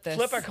gotta flip this.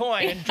 flip a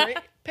coin and drink,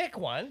 pick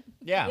one.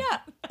 yeah. Yeah,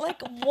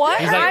 like what?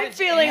 He's like- I'm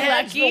feeling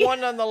Head's lucky. the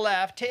one on the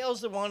left,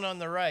 tails the one on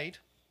the right,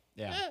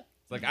 Yeah.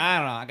 It's like I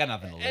don't know. I got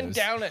nothing to lose. and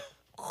down it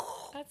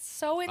That's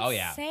so Oh,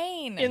 yeah.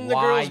 insane. in the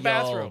girls' Wild.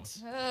 bathroom.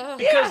 Ugh.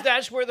 Because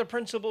that's where the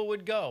principal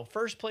would go.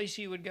 First place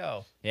he would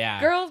go. Yeah.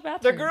 Girls'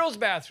 bathroom. The girls'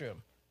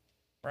 bathroom.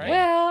 Right?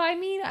 Well, I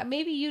mean,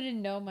 maybe you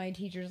didn't know my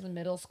teachers in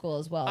middle school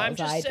as well I'm as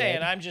just I saying.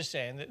 did. I'm just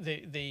saying that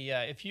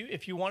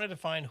if you wanted to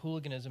find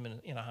hooliganism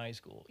in a high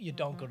school, you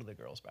don't go to the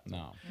girls' bathroom.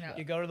 No. No.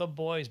 You go to the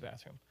boys'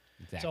 bathroom.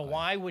 Exactly. So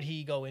why would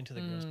he go into the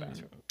girls'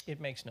 bathroom?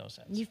 It makes no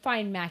sense. You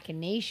find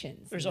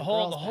machinations. There's in a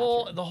whole girls'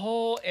 bathroom. the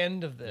whole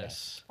end of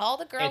this. All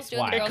the girls It's do in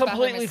the wild. It girls' bathroom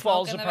completely is smoke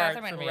falls in the apart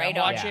bathroom for and me. right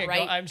I'm on, watching it.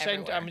 right I'm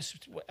saying. everywhere.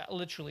 I'm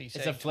literally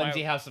saying. It's a to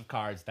flimsy my- house of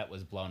cards that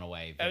was blown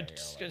away. Very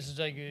It's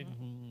early. like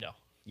no.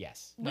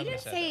 Yes. We None of didn't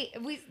us said say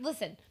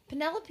listen.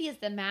 Penelope is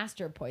the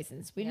master of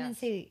poisons. We didn't Yes.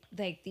 say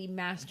like the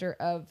master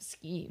of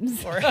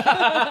schemes. Or,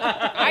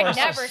 I or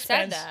never said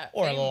suspense that.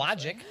 Or famously.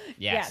 logic.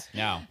 Yes.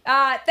 No.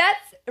 That's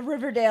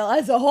Riverdale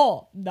as a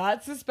whole,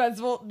 not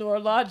suspenseful nor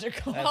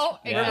logical. Oh,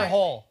 Yeah. River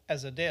Hole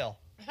as a Dale.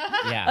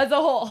 Yeah. As a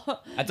whole,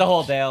 That's a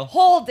whole Dale.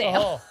 whole The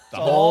Dale. whole. The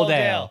whole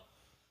Dale.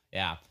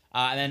 Yeah.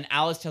 And then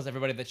Alice tells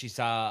everybody that she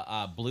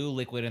saw blue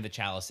liquid in the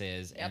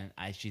chalices, and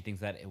she thinks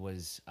that it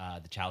was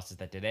the chalices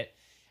that did it.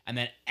 And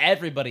then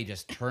everybody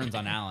just turns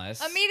on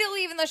Alice.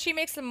 Immediately, even though she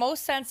makes the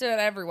most sense out of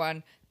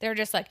everyone, they're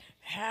just like,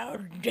 "How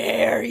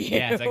dare you?"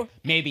 Yeah, it's like,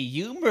 maybe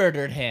you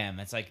murdered him.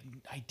 It's like,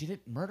 I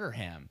didn't murder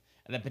him.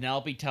 And then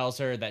Penelope tells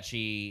her that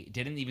she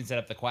didn't even set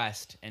up the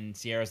quest. And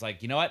Sierra's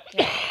like, you know what?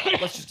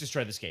 Let's just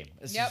destroy this game.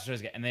 Let's just destroy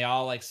this game. And they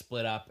all like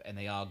split up and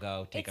they all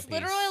go take It's a piece.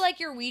 literally like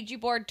your Ouija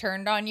board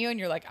turned on you, and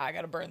you're like, "I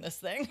gotta burn this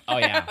thing." Oh,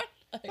 yeah.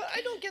 But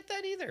I don't get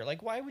that either.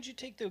 Like, why would you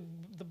take the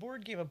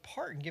board game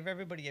apart and give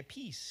everybody a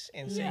piece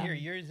and say, "Here,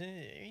 yours"?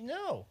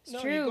 No, no.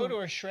 true. You go to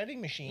a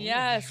shredding machine,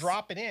 Yes.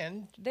 drop it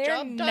in, They're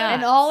job done. nuts.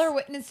 And all are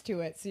witness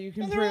to it, so you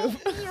can And they're all,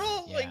 prove. they're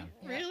all like,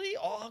 Yeah. really?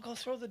 Oh, I'll go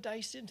throw the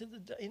dice into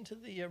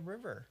the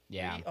river.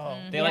 Yeah. Really? Oh,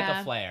 They like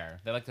Yeah. a flair.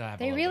 They like to have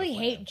a They little bit of really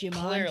flair. hate Jumanji.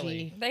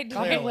 Clearly. They do.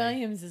 Robin Clearly.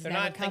 Williams is They're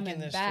never not coming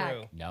thinking this back.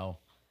 through, No.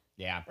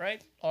 Yeah.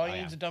 right? All you Oh,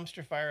 need yeah. is a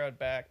dumpster fire out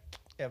back.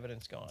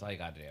 Evidence gone. That's all you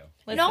got to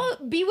do. No,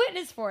 be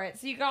witness for it,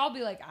 so you can all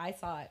be like, "I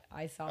saw it.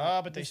 I saw it."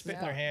 Ah, but they This spit is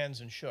in their out." hands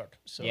and shook.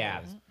 So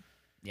Yeah.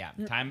 Yeah.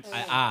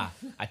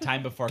 A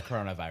time before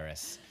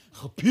coronavirus.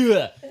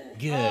 Good.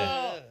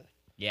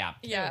 Yeah.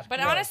 Yeah, It's but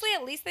gross. honestly,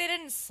 at least they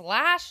didn't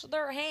slash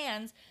their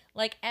hands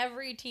like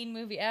every teen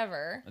movie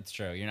ever. That's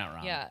true. You're not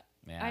wrong. Yeah.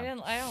 Yeah. I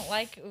don't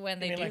like when You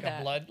they mean do like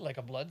that.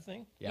 a blood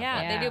thing?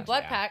 Yeah, they do Yeah.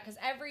 blood Yeah. pact because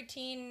every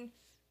teen,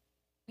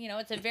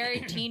 it's a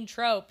very teen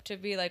trope to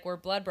be like, we're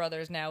blood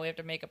brothers now. We have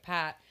to make a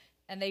pact,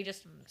 and they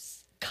just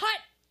cut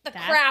the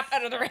That's crap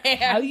out of their hand.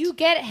 How you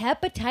get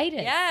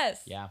hepatitis?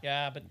 Yes. Yeah.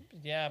 Yeah, but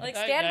Like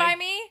I- Stand I- By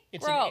Me.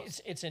 It's Gross.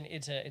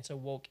 it's a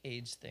woke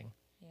AIDS thing,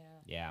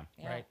 Yeah.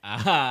 right?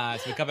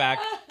 So we come back.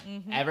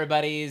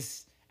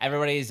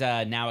 Everybody's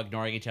now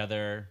ignoring each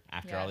other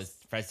after all Yes. this.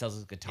 Fred sells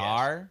his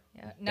guitar.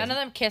 Yeah. None of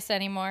them kiss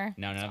anymore.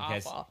 No, none of It's them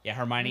kiss. awful. Yeah,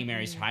 Hermione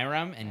marries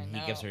Hiram, and he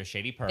know. gives her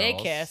shady pearls. They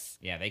kiss.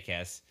 Yeah, they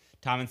kiss.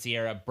 Tom and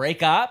Sierra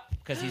break up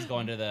because he's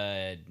going to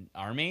the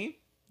army,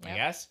 I Yep.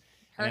 guess.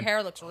 Her And then-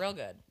 hair looks real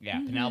good. Yeah,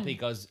 Penelope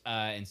goes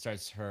and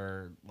starts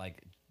her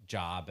like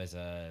job as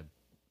a,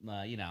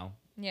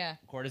 Yeah.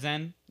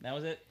 courtesan. That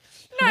was it.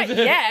 Not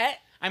yet.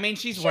 I mean,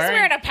 she's She's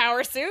wearing a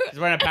power suit. she's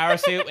wearing a power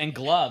suit and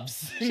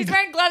gloves. She's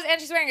wearing gloves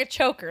and she's wearing a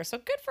choker. So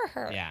good for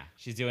her. Yeah,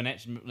 she's doing it.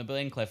 She's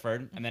manipulating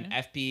Clifford, and then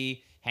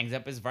FP hangs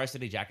up his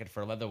varsity jacket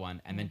for a leather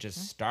one, and then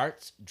just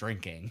starts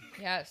drinking.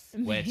 Yes.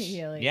 Which,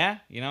 Immediately. yeah,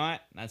 you know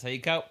what? That's how you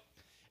cope.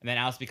 And then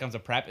Alice becomes a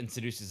prep and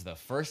seduces the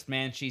first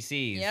man she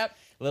sees. Yep.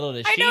 Little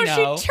does I she know,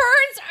 know. she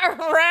turns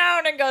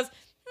around and goes,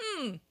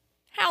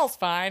 Hal's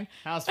fine.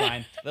 Hal's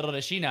fine. Little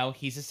does she know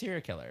he's a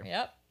serial killer.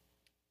 Yep.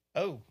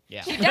 Oh,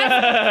 Yeah.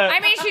 I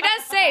mean, she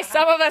does say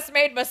some of us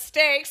made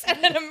mistakes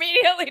and then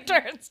immediately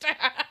turns to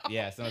Hal.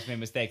 Yeah, someone's made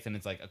mistakes, and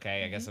it's like,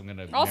 okay, I guess I'm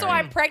gonna. Also, marry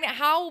I'm him. pregnant.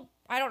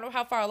 I don't know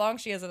how far along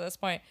she is at this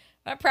point.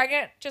 I'm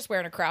pregnant, just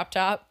wearing a crop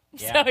top.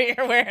 Yeah. So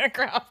you're wearing a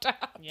crop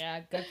top. Yeah,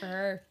 good for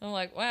her. I'm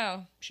like,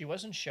 wow. she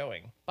wasn't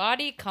showing.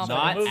 Body the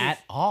confidence. Not movie- at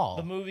all.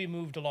 The movie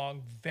moved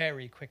along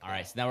very quickly. All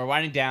right, so now we're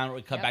winding down.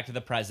 We cut Yep. back to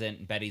the present.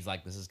 And Betty's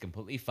like, this is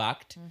completely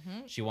fucked.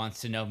 Mm-hmm. She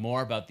wants to know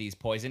more about these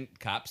poison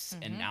cups.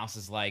 And Alice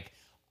is like,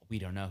 we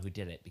don't know who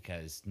did it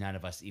because none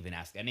of us even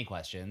asked any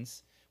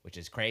questions, which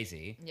is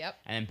crazy. Yep.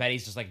 And then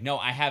Betty's just like, no,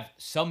 I have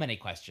so many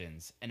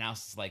questions. And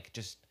Alice is like,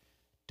 just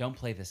don't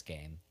play this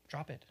game.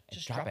 Drop it.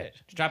 Just drop drop it. it.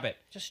 Just drop it.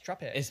 Just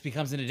drop it. It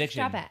becomes an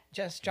addiction. Stop it.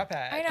 Just drop it.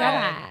 I know.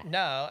 Drop it.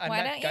 No, I'm Why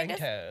not don't you going just-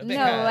 to. No,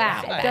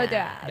 because- don't do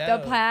it. No.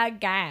 Don't play a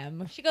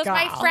game. She goes, Girl.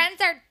 my friends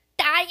are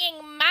dying,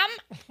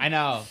 Mom. I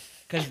know.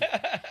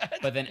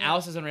 But then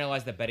Alice doesn't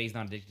realize that Betty's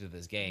not addicted to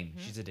this game.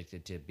 She's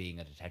addicted to being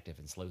a detective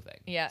and sleuthing.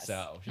 Yes.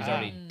 So she's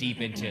already deep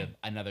into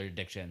another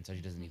addiction, so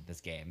she doesn't need this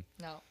game.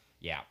 No.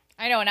 Yeah.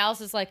 I know. And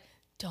Alice is like,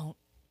 don't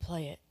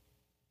play it.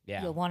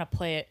 Yeah. You'll want to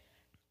play it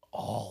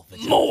all the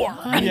time. more.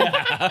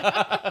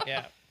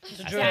 Yeah. It's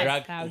a That's drug.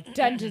 drug. How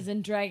Dungeons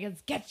and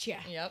Dragons get you.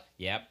 Yep.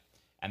 Yep.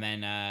 And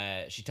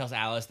then she tells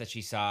Alice that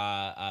she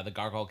saw the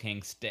Gargoyle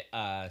King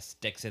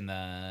sticks in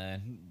the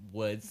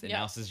woods, and Yep.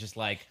 Alice is just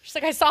like, She's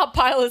like, I saw a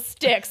pile of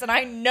sticks, and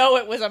I know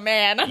it was a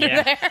man under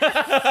Yeah. there.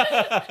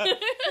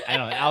 I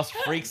don't know. Alice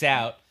freaks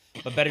out,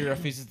 but Betty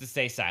refuses to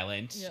stay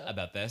silent Yeah.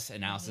 about this,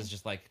 and Alice is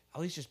just like,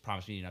 at least just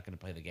promise me you're not going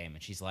to play the game.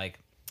 And she's like,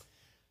 I'm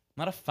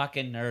not a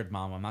fucking nerd,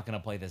 Mom. I'm not going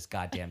to play this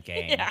goddamn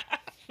game. Yeah.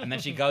 And then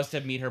she goes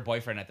to meet her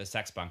boyfriend at the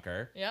sex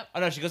bunker. Yep. Oh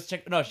no, she goes to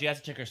check. No, she has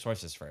to check her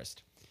sources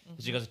first.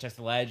 So she goes to check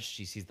the ledge.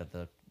 She sees that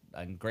the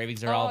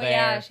engravings are all there.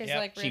 Yeah, she's Yep.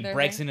 like, She read their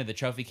breaks thing. into the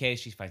trophy case.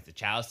 She finds the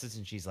chalices,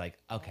 and she's like,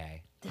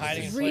 okay,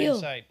 Hiding in is plain real.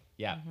 sight.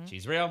 yeah,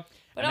 she's real.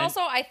 But And then also,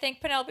 I think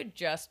Penelope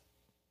just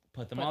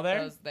put them put all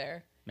there. those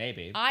there.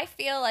 Maybe. I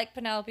feel like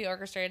Penelope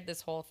orchestrated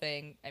this whole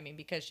thing. I mean,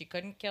 because she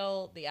couldn't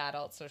kill the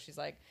adults, so she's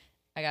like,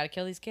 I gotta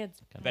kill these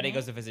kids. Betty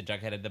goes to visit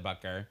Jughead at the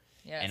bunker,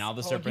 Yes. and all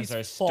the Oh, serpents he's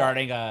are full.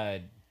 starting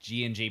a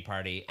G&G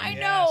party. I And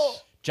know.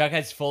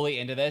 Jughead's fully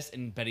into this,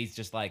 and Betty's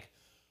just like,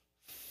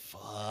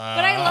 fuck.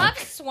 But I love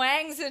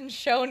Swangs and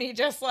Shoney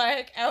just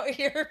like out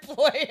here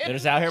playing. They're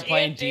just out here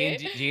playing G&G.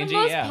 G&G, The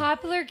most yeah.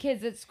 popular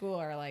kids at school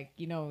are like,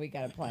 you know, we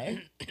gotta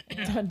play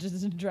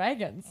Dungeons and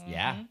Dragons.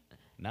 Yeah.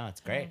 No,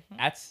 it's great.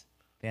 That's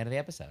the end of the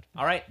episode.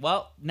 All right.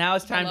 Well, now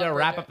it's time to love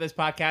wrap Bridget. up this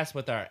podcast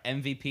with our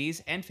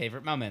MVPs and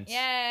favorite moments.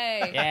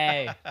 Yay.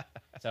 Yay.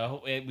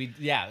 So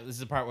this is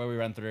the part where we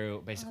run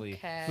through basically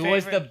Okay. who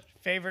was the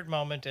Favorite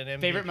moment and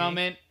MVP. favorite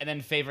moment and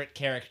then favorite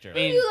character. I Who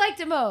mean, you liked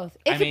the most?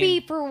 It I could be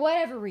mean- for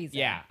whatever reason.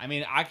 yeah. I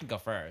mean, I can go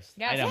first.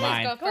 Yeah, I know please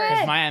mine. go Go first.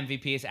 ahead. My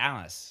MVP is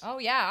Alice. Oh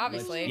yeah,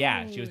 obviously.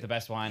 Yeah, she was the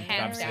best one.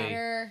 Hands Obviously,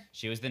 Narrator.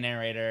 she was the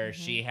narrator.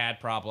 She had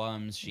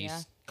problems. She Yeah.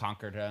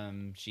 conquered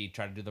them. She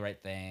tried to do the right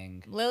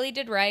thing. Lily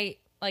did right.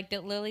 Like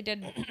Lily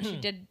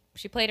did.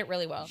 She played it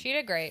really well. She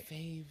did great.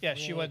 Yeah,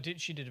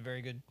 she did a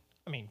very good.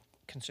 I mean,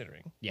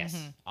 considering. Yes,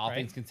 all right?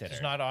 things considered.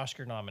 She's not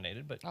Oscar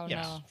nominated, but Oh,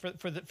 yes, no.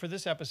 for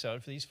this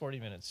episode, for these 40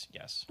 minutes,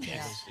 yes,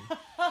 Yeah.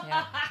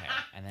 Yeah. Okay,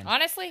 and then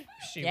Honestly,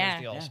 she Yeah.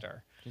 was the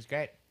all-star. she's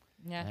great.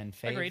 yeah. And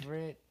Agreed.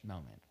 favorite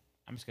moment.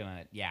 I'm just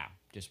gonna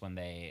just when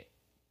they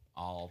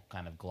all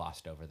kind of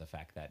glossed over the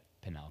fact that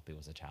Penelope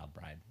was a child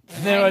bride.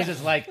 And then it was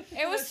just like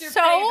It was your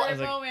so I was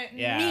like,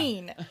 yeah.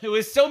 mean. It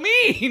was so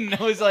mean.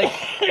 I was like,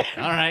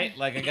 all right,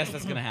 like I guess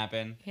that's gonna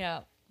happen.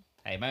 Yeah.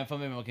 Hey, my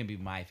favorite moment can be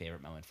my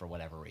favorite moment for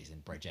whatever reason,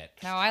 Bridget.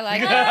 No, I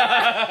like it.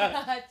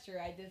 That's true.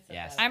 I did say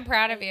Yes. that. I'm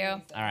proud of you.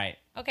 All right,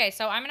 Okay,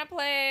 so I'm gonna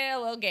play a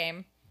little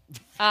game.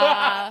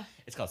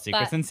 it's called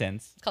Secrets But- and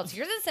Sins. It's called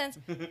Secrets and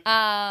Sins.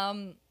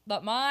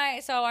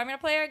 So I'm gonna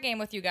play our game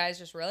with you guys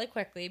just really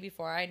quickly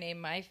before I name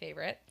my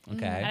favorite.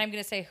 Okay. And I'm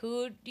gonna say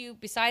who do you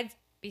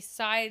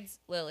besides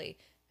Lily,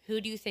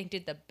 who do you think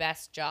did the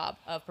best job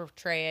of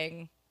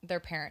portraying their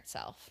parent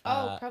self?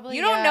 Oh, probably.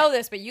 You don't know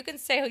this, but you can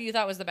say who you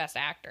thought was the best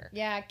actor.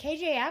 Yeah,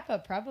 KJ Appa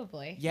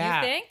probably.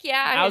 Yeah. You think?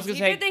 Yeah. I was gonna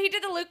say- he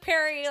did the Luke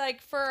Perry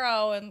like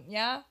furrow and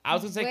yeah. I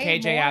was gonna say Way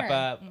KJ more.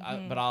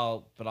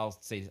 Appa, but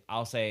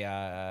I'll say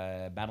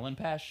Madeline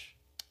Pesh.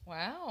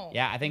 Wow.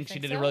 Yeah, I think she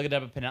think did a so? really good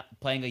job of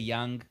playing a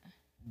young,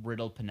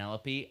 riddled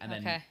Penelope, and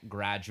then Okay.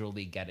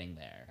 gradually getting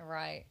there.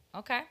 Right.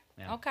 Okay.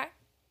 Yeah. Okay.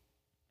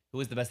 Who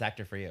was the best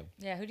actor for you?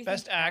 Yeah. Who do you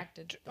Best think act.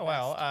 acted the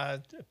Well,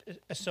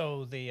 best?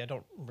 so I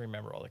don't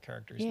remember all the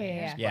characters' Yeah,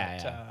 names. yeah.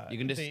 but, Yeah. You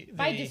can just-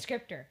 By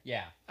descriptor.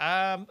 Yeah,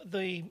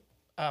 the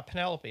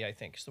Penelope, I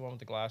think, is the one with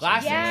the glasses.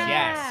 glasses. Yeah.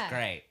 Yes,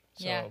 great.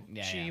 So Yeah.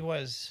 Yeah, she yeah.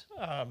 was.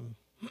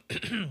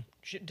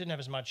 She didn't have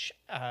as much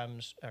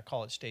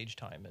call it stage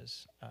time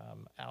as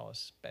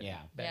Alice. Betty, Yeah.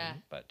 Betty, Yeah.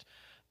 but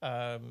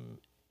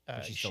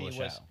She she stole the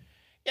was. show.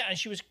 Yeah, and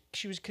she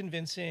was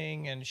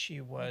convincing, and she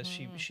was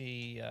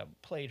she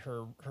played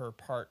her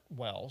part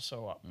well.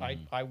 So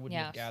I wouldn't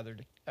have Yes.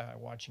 gathered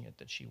watching it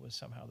that she was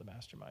somehow the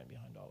mastermind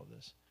behind all of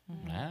this.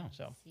 Wow.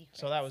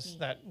 So that was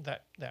that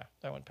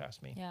went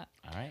past me. Yeah.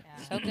 All right.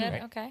 So good.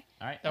 Great. Okay.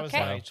 All right. That was Okay,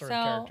 my sort of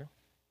so- character.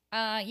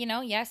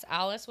 Yes,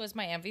 Alice was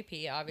my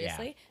MVP,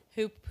 obviously.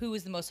 Who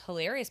was the most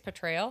hilarious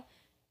portrayal?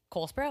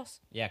 Cole Sprouse.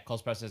 Yeah, Cole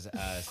Sprouse's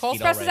Cole Skeeto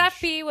Sprouse's Ridge.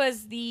 FP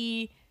was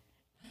the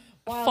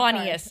Wild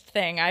funniest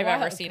thing I've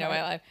ever Wild seen in card.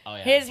 my life. Oh,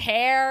 yeah. His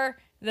hair,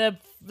 the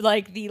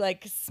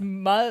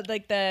smud,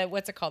 like the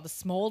what's it called, the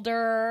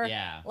smolder.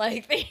 Yeah.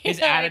 Like the, His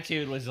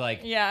attitude was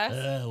like,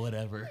 Yes.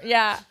 whatever.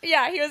 Yeah. He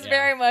was Yeah.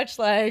 very much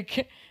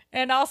like,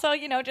 and also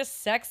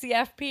just sexy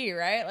FP,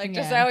 right? Like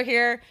just Yeah. out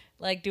here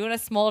like doing a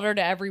smolder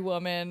to every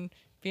woman.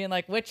 being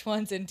like, which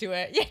one's into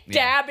it? Yeah, Yeah.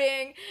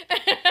 dabbing.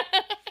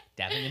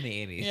 Dabbing in the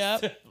 80s.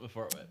 Yep.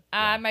 Before it went.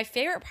 Yeah. My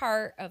favorite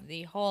part of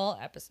the whole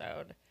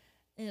episode,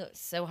 it was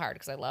so hard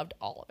because I loved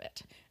all of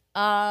it.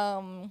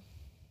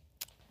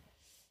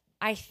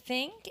 I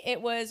think it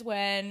was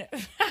when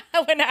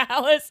when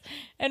Alice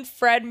and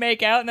Fred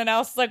make out, and then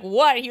Alice is like,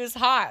 "What? He was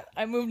hot.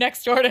 I moved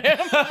next door to him."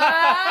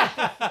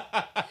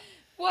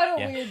 What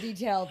a Yeah. weird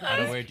detail that What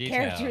a these weird detail.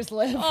 characters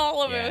live.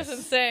 All of it was Yes.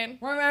 insane.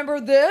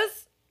 Remember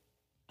this?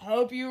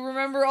 Hope you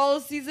remember all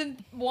of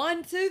season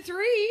 1, 2,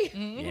 3.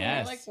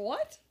 Yes. Like,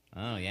 what?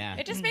 Oh, yeah.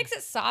 It just makes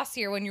it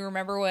saucier when you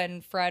remember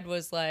when Fred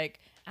was like,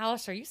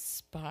 "Alice, are you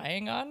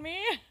spying on me?"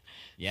 I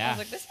Yeah. was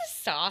like, "This is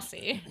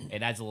saucy."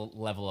 It adds a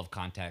level of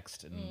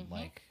context and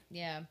like,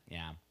 Yeah.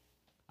 yeah.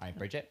 All right,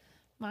 Bridget.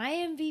 My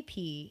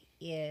MVP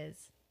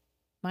is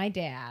my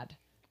dad.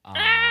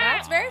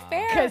 That's very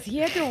fair. Because he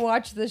had to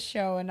watch this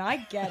show, and I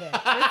get it.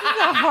 This is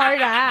a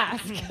hard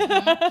ask.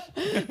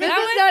 This is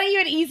not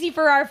even easy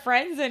for our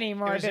friends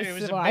anymore It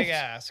was to a watch. big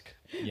ask.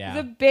 Yeah. It's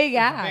a big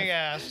ask. Big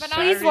ask. But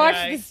Please Saturday watch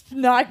night- this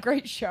not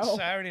great show.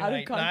 Saturday out of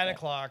night, 9 context.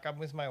 o'clock. I'm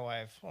with my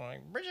wife. I'm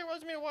like, Bridget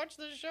wants me to watch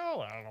this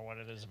show. I don't know what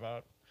it is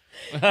about.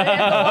 We have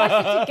to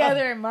watch it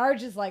together, and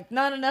Marge is like,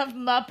 not enough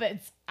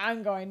Muppets.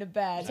 I'm going to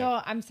bed.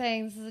 So I'm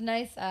saying this is a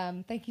nice.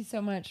 Thank you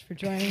so much for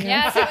joining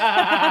Yes, us.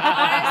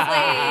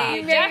 honestly,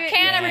 You made Jeff it-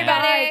 Can, Yeah.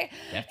 everybody.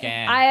 Jeff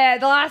Can.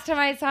 The last time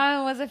I saw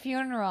him was a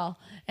funeral,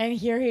 and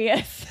here he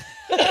is.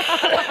 That's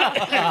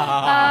what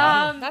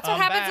I'm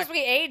happens back. as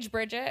we age,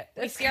 Bridget.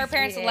 We see our because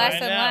parents we less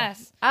age. and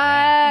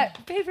I know. less.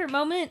 Favorite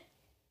moment.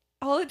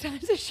 All the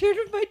times I shared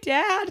with my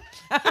dad.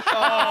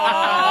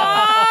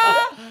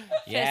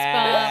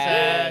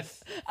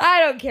 Yes. I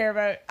don't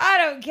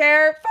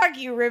care. Fuck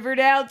you,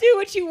 Riverdale. Do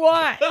what you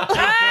want. She's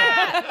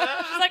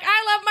like,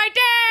 I love my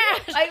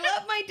dad. I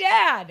love my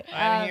dad.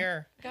 I'm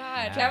here. God,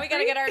 Yeah. now we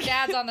gotta get our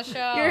dads on the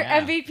show. Your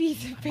Yeah.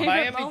 MVP's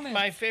favorite moment.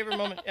 My favorite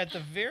moment at the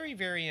very,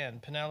 very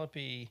end,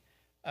 Penelope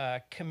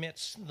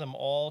commits them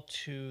all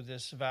to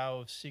this vow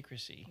of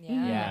secrecy.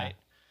 Yeah. Yeah. Right.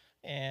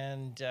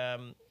 And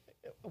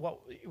what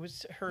it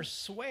was, her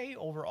sway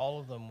over all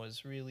of them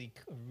was really,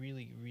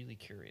 really, really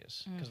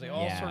curious because they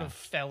all Yeah. sort of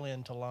fell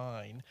into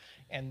line,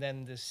 and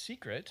then this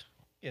secret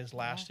is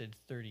lasted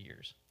 30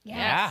 years. Yes.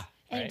 Yeah.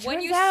 And Right. it When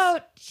turns you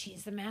out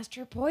she's the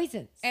master of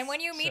poisons. And when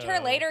you meet her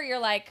So- later, you're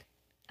like,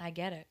 I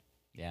get it.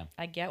 Yeah.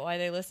 I get why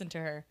they listen to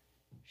her.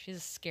 She's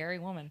a scary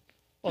woman.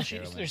 Well, Sure,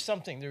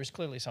 there's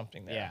clearly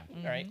something there.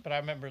 Yeah. Right. But I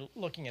remember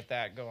looking at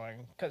that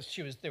going, because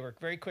they were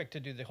very quick to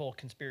do the whole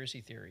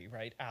conspiracy theory,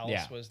 right? Alice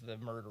Yeah. was the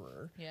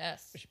murderer,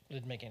 Yes. which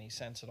didn't make any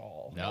sense at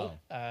all. No.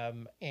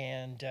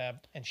 And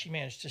she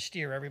managed to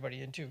steer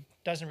everybody into,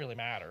 doesn't really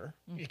matter.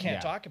 You can't Yeah.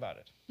 talk about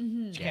it.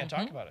 You can't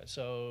talk about it.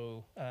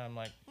 So I'm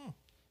like,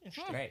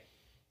 interesting. Great.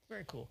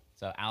 Very cool.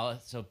 So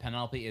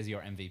Penelope is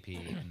your MVP,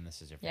 and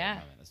this is your favorite Yeah.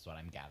 moment. This is what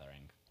I'm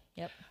gathering.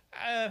 Yep.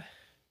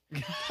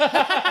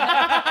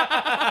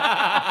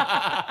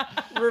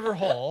 River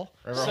Hole.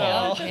 River So,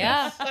 Hole.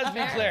 Yeah. let's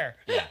be clear.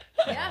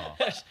 Yeah.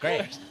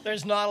 Great.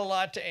 There's not a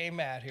lot to aim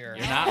at here.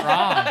 You're not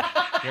wrong.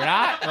 You're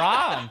not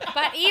wrong.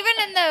 But even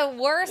in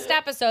the worst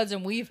episodes,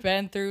 and we've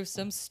been through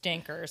some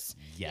stinkers,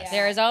 Yes.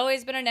 there has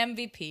always been an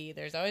MVP.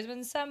 There's always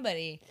been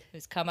somebody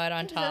who's come out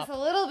on gives us top. a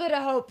little bit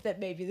of hope that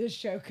maybe this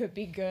show could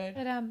be good.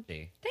 But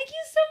See? thank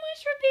you so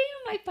much for being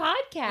on my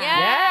podcast. Yeah.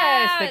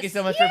 Yes. Thank you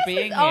so much He for has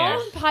being his here.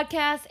 own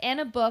podcast and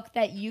a book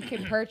that you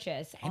can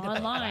purchase And a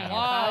online at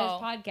Wow.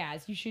 Father's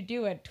Podcast. You should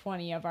do it,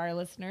 20 of our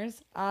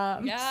listeners.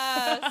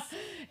 Yes.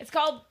 It's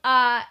called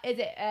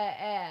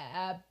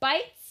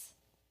Bites?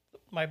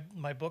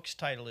 My book's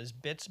title is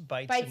Bits,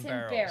 Bites, Bites and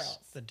and Barrels, Barrels.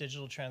 The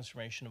Digital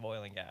Transformation of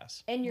Oil and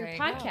Gas. And your There you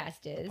go.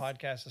 podcast is. The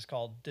podcast is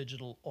called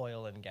Digital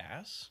Oil and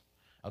Gas.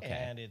 Okay.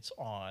 And it's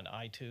on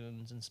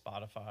iTunes and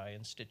Spotify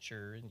and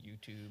Stitcher and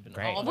YouTube and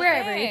Great. all the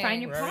Wherever you things.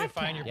 find your wherever podcast. you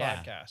find your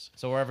Yeah. podcast.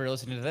 So wherever you're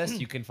listening to this,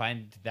 you can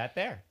find that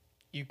there.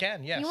 You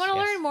can, yes. You want to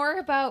Yes. learn more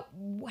about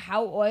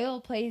how oil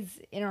plays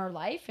in our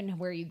life and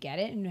where you get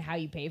it and how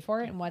you pay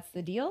for it and what's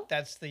the deal?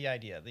 That's the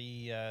idea.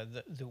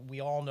 We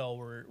all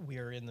know we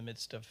are in the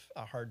midst of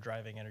a hard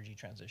driving energy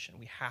transition.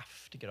 We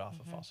have to get off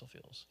of fossil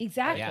fuels.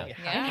 Exactly. Yeah. We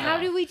have And to how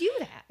get do off. we do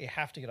that? You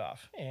have to get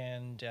off,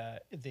 and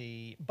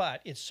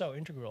but it's so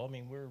integral. I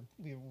mean,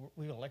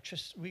 we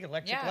electric Yeah,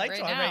 lights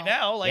right on now. right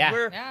now. Like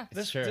Yeah. Yeah.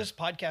 this true. this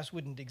podcast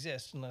wouldn't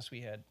exist unless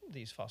we had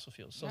these fossil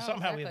fuels. So No,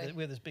 somehow exactly.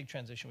 we have this big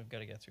transition we've got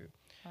to get through.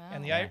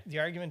 And Yeah. the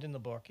argument in the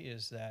book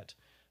is that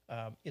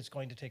it's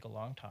going to take a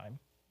long time,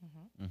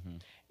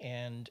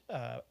 and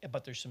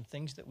but there's some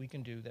things that we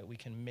can do that we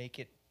can make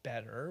it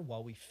better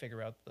while we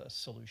figure out the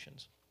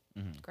solutions.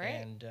 Great.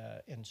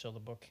 And so the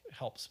book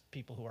helps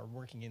people who are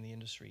working in the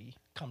industry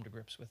come to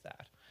grips with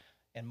that.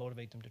 and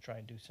motivate them to try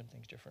and do some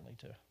things differently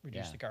to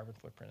reduce Yeah. the carbon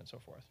footprint and so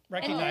forth.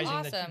 Recognizing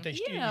awesome. that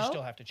you know.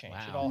 still have to change.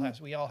 Wow.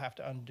 We all have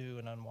to undo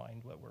and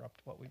unwind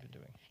what we've been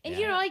doing. And Yeah.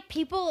 you know, like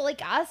people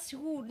like us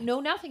who know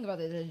nothing about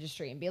this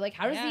industry and be like,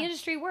 how does the Yeah.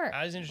 industry work?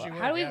 How does the industry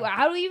How do we work? Yeah.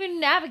 how do we even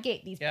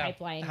navigate these Yeah.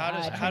 pipeline? How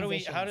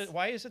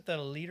why is it that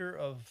a liter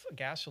of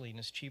gasoline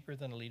is cheaper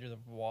than a liter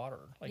of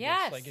water? Like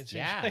Yes. it's like it's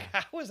Yeah. like,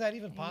 how is that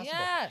even possible?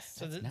 Yes.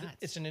 So That's nuts.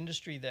 it's an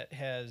industry that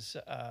has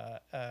a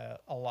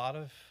lot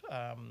of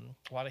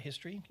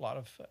history, a lot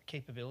of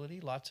capability,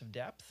 lots of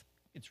depth.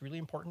 It's really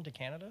important to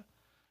Canada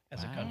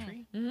as Wow. a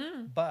country,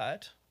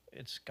 but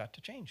it's got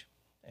to change.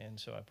 And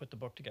so I put the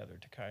book together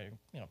to kind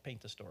of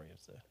paint the story of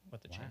what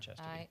the change has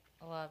to be.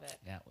 I love it.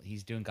 Yeah, well,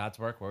 he's doing God's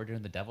work. We're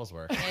doing the devil's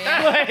work.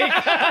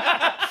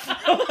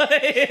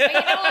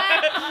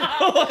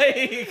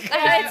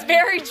 That's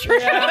very true.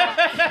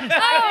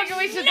 I think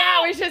we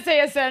should say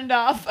a send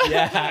off.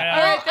 Yeah.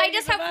 Well, thank I you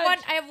just so have much.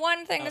 I have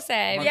one thing to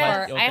say. one before.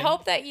 question. I Okay.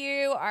 hope that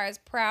you are as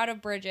proud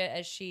of Bridget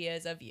as she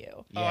is of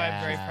you. Oh,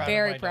 I'm very proud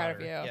Very of my proud of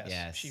daughter. you. Yes.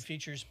 Yes. She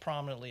features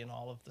prominently in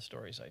all of the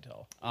stories I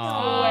tell. Oh.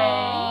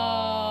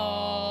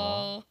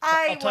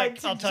 I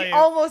I'll tell you.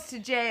 almost to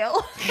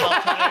jail.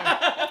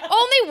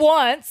 Only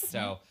once.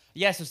 So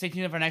yeah, so stay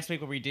tuned for next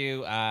week where we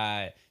do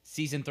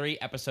season 3,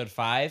 episode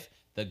 5,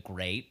 The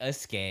Great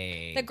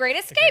Escape. The Great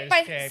Great Escape by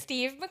Escape.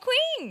 Steve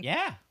McQueen.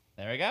 Yeah,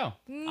 there we go.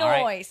 Nice. All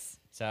right.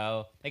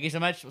 So thank you so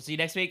much. We'll see you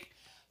next week.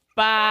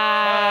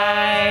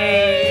 Bye.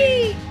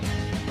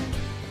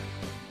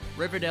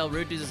 Riverdale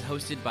Rude Dudes is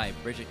hosted by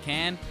Bridget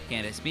Can,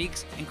 Candace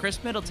Meeks, and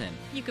Chris Middleton.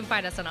 You can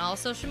find us on all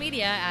social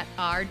media at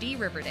RD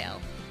Riverdale.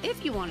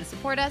 If you want to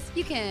support us,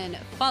 you can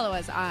follow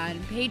us on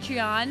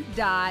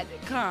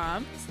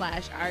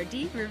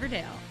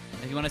patreon.com/RDRiverdale.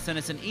 If you want to send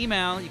us an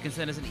email, you can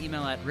send us an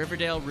email at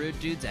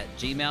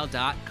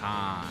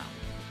riverdalerudedudes@gmail.com.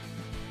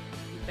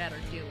 You better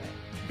do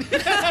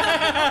it.